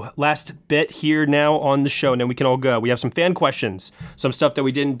 So last bit here now on the show, and then we can all go. We have some fan questions, some stuff that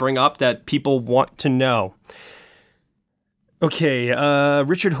we didn't bring up that people want to know. Okay,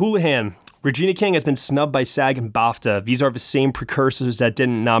 Richard Houlihan. Regina King has been snubbed by SAG and BAFTA. These are the same precursors that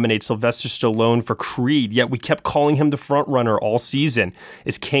didn't nominate Sylvester Stallone for Creed, yet we kept calling him the frontrunner all season.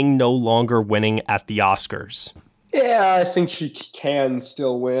 Is King no longer winning at the Oscars? Yeah, I think she can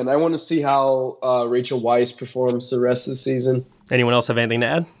still win. I want to see how Rachel Weisz performs the rest of the season. Anyone else have anything to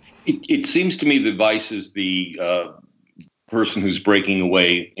add? It seems to me that Weisz is the person who's breaking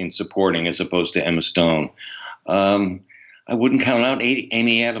away in supporting as opposed to Emma Stone. I wouldn't count out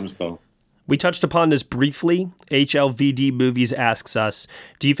Amy Adams, though. We touched upon this briefly. HLVD Movies asks us,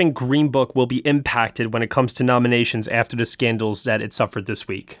 do you think Green Book will be impacted when it comes to nominations after the scandals that it suffered this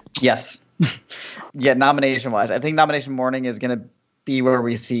week? Yes. Yeah, nomination-wise. I think nomination morning is going to be where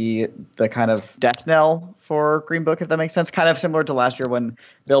we see the kind of death knell for Green Book, if that makes sense. Kind of similar to last year when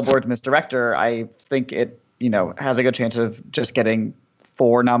Billboard's Miss Director. I think it, has a good chance of just getting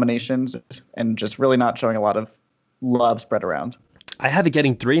 4 nominations and just really not showing a lot of love spread around. I have it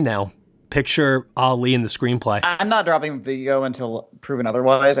getting 3 now. Picture Ali in the screenplay. I'm not dropping Vigo until proven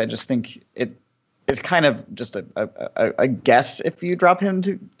otherwise. I just think it is kind of just a guess if you drop him,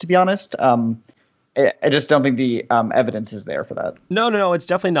 to be honest. I just don't think the evidence is there for that. No, it's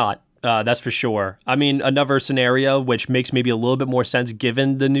definitely not. That's for sure. I mean, another scenario which makes maybe a little bit more sense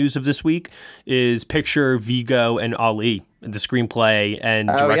given the news of this week is picture Vigo and Ali. The screenplay and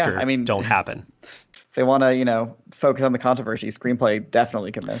director don't happen. If they want to, focus on the controversy, screenplay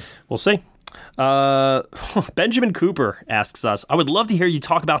definitely can miss. We'll see. Benjamin Cooper asks us, I would love to hear you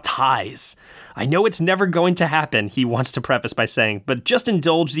talk about ties. I know it's never going to happen, he wants to preface by saying, but just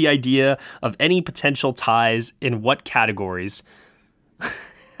indulge the idea of any potential ties in what categories.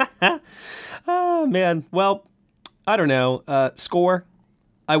 Oh, man. Well, I don't know. Score.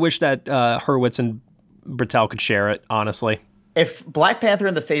 I wish that Hurwitz and Bertel could share it, honestly. If Black Panther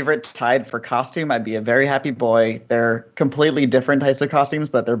and The Favorite tied for costume, I'd be a very happy boy. They're completely different types of costumes,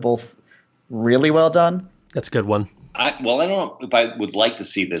 but they're both really well done. That's a good one. I don't know if I would like to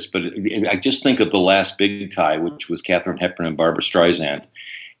see this, but I just think of the last big tie, which was Katharine Hepburn and Barbra Streisand.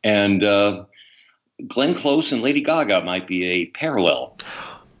 And Glenn Close and Lady Gaga might be a parallel.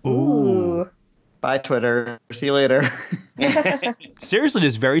 Ooh. Bye, Twitter. See you later. Seriously,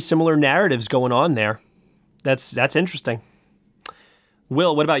 there's very similar narratives going on there. That's interesting.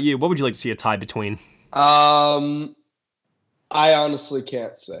 Will, what about you? What would you like to see a tie between? I honestly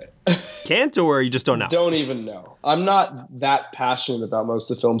can't say. Can't, or you just don't know? Don't even know. I'm not that passionate about most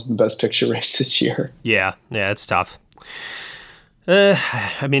of the films in the Best Picture race this year. Yeah, it's tough.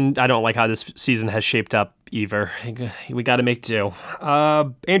 I mean, I don't like how this season has shaped up either. We got to make do.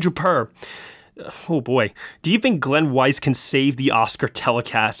 Andrew Purr. Oh boy. Do you think Glenn Weiss can save the Oscar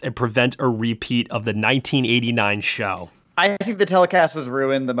telecast and prevent a repeat of the 1989 show? I think the telecast was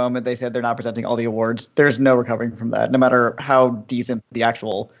ruined the moment they said they're not presenting all the awards. There's no recovering from that, no matter how decent the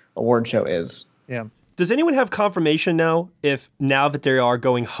actual award show is. Yeah. Does anyone have confirmation now that they are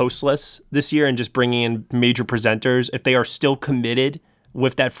going hostless this year and just bringing in major presenters, if they are still committed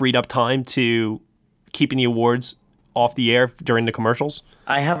with that freed up time to keeping the awards off the air during the commercials?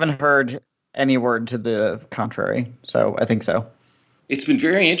 I haven't heard any word to the contrary, so I think so. It's been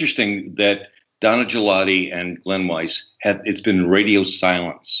very interesting that Donna Gelati and Glenn Weiss it's been radio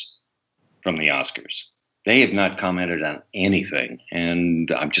silence from the Oscars. They have not commented on anything, and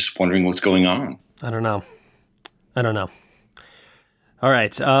I'm just wondering what's going on. I don't know. All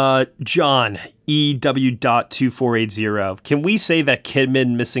right, John, EW.2480. Can we say that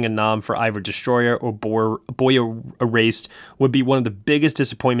Kidman missing a nom for either Destroyer or Boy Erased would be one of the biggest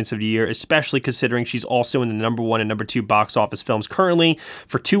disappointments of the year, especially considering she's also in the number 1 and number 2 box office films currently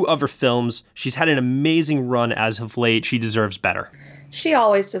for 2 other films. She's had an amazing run as of late. She deserves better. She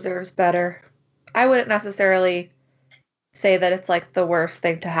always deserves better. I wouldn't necessarily say that it's like the worst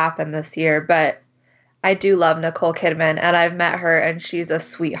thing to happen this year, but I do love Nicole Kidman, and I've met her, and she's a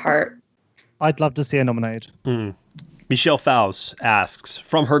sweetheart. I'd love to see her nominated. Michelle Faust asks,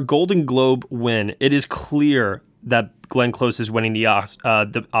 from her Golden Globe win, it is clear that Glenn Close is winning the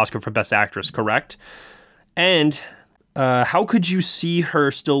Oscar for Best Actress, correct? And how could you see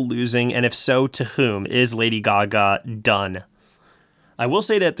her still losing, and if so, to whom? Is Lady Gaga done? I will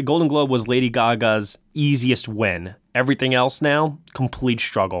say that the Golden Globe was Lady Gaga's easiest win. Everything else now, complete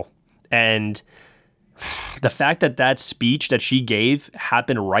struggle. And the fact that speech that she gave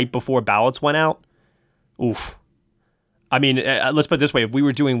happened right before ballots went out, oof. I mean, let's put it this way. If we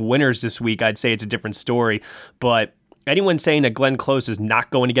were doing winners this week, I'd say it's a different story. But anyone saying that Glenn Close is not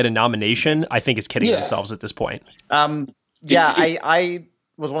going to get a nomination, I think is kidding themselves at this point. I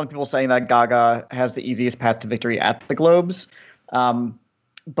was one of the people saying that Gaga has the easiest path to victory at the Globes.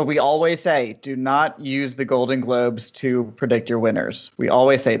 But we always say, do not use the Golden Globes to predict your winners. We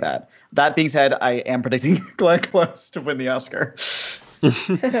always say that. That being said, I am predicting Glenn Close to win the Oscar.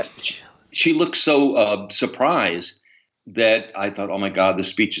 She looked so surprised that I thought, oh my God, this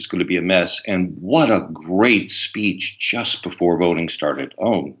speech is going to be a mess. And what a great speech just before voting started.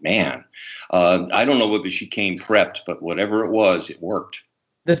 Oh, man. I don't know whether she came prepped, but whatever it was, it worked.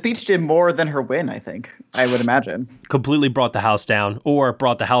 The speech did more than her win, I think, I would imagine. Completely brought the house down, or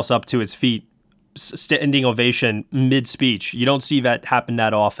brought the house up to its feet. Standing ovation mid-speech. You don't see that happen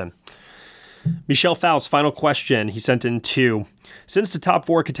that often. Michelle Faust, final question. He sent in 2. Since the top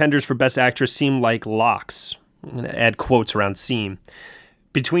 4 contenders for Best Actress seem like locks, I'm going to add quotes around seem,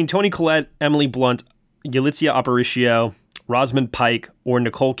 between Toni Collette, Emily Blunt, Yalitza Aparicio, Rosamund Pike, or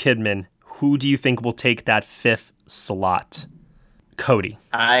Nicole Kidman, who do you think will take that 5th slot? Cody.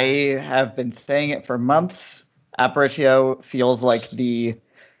 I have been saying it for months. Aparicio feels like the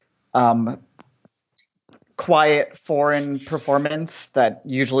quiet foreign performance that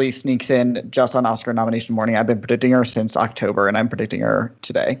usually sneaks in just on Oscar nomination morning. I've been predicting her since October, and I'm predicting her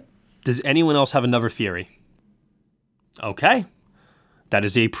today. Does anyone else have another theory? Okay. That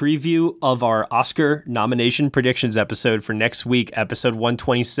is a preview of our Oscar nomination predictions episode for next week, episode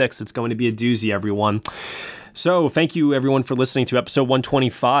 126. It's going to be a doozy, everyone. So thank you, everyone, for listening to episode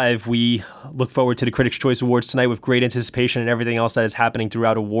 125. We look forward to the Critics' Choice Awards tonight with great anticipation and everything else that is happening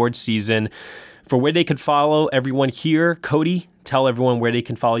throughout awards season. For where they could follow everyone here, Cody, tell everyone where they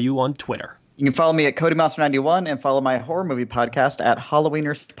can follow you on Twitter. You can follow me at CodyMonster91 and follow my horror movie podcast at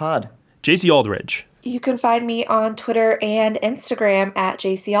HalloweenersPod. JC Aldridge. You can find me on Twitter and Instagram at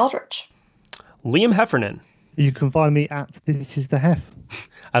JC Aldridge. Liam Heffernan. You can find me at This Is the Hef.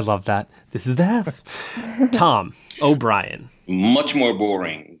 I love that. This is the Hef. Tom O'Brien. Much more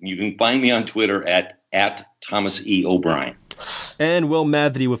boring. You can find me on Twitter at Thomas E. O'Brien. And Will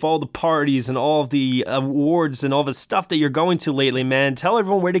Mavety, with all the parties and all the awards and all the stuff that you're going to lately, man, tell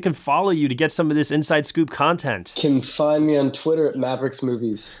everyone where they can follow you to get some of this inside scoop content. Can find me on Twitter at Mavericks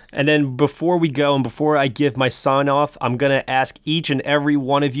Movies. And then before we go and before I give my sign off, I'm going to ask each and every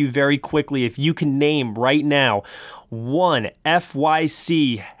one of you very quickly if you can name right now one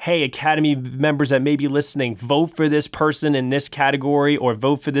FYC, hey, Academy members that may be listening, vote for this person in this category or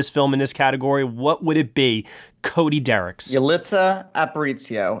vote for this film in this category. What would it be? Cody Derricks. Yalitza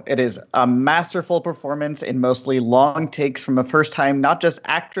Aparicio. It is a masterful performance in mostly long takes from a first-time, not just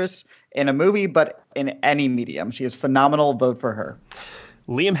actress in a movie, but in any medium. She is phenomenal. Vote for her.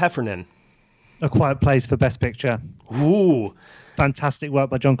 Liam Heffernan. A Quiet Place for Best Picture. Ooh. Fantastic work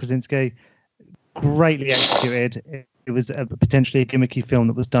by John Krasinski. Greatly executed. It was potentially a gimmicky film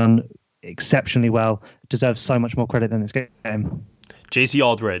that was done exceptionally well. It deserves so much more credit than its game. JC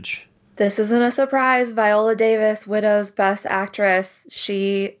Aldridge. This isn't a surprise. Viola Davis, Widow's Best Actress.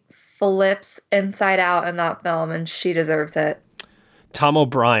 She flips inside out in that film, and she deserves it. Tom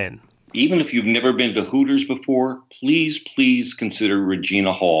O'Brien. Even if you've never been to Hooters before, please consider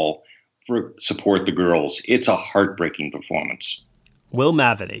Regina Hall for Support the Girls. It's a heartbreaking performance. Will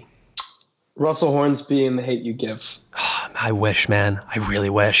Mavety. Russell Hornsby in The Hate U Give. I wish, man. I really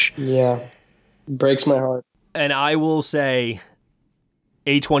wish. Yeah. Breaks my heart. And I will say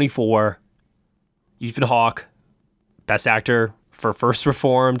A24, Ethan Hawke, Best Actor for First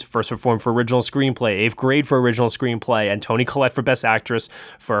Reformed for Original Screenplay, 8th Grade for Original Screenplay, and Toni Collette for Best Actress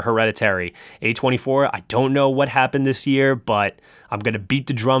for Hereditary. A24, I don't know what happened this year, but I'm going to beat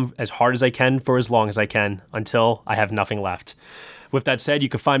the drum as hard as I can for as long as I can until I have nothing left. With that said, you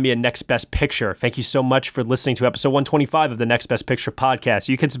can find me at Next Best Picture. Thank you so much for listening to episode 125 of the Next Best Picture podcast.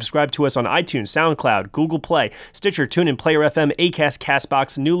 You can subscribe to us on iTunes, SoundCloud, Google Play, Stitcher, TuneIn, Player FM, Acast,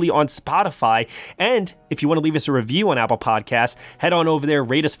 CastBox, newly on Spotify. And if you want to leave us a review on Apple Podcasts, head on over there,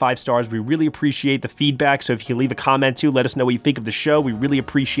 rate us 5 stars. We really appreciate the feedback. So if you leave a comment too, let us know what you think of the show. We really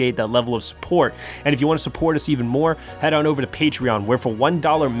appreciate that level of support. And if you want to support us even more, head on over to Patreon, where for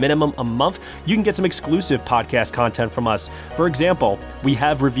 $1 minimum a month, you can get some exclusive podcast content from us. For example, we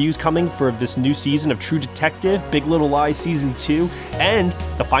have reviews coming for this new season of True Detective, Big Little Lies Season 2, and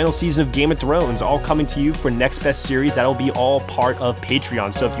the final season of Game of Thrones, all coming to you for Next Best Series. That'll be all part of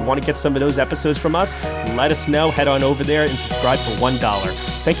Patreon. So if you want to get some of those episodes from us, let us know. Head on over there and subscribe for $1.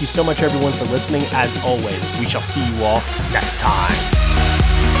 Thank you so much, everyone, for listening. As always, we shall see you all next time.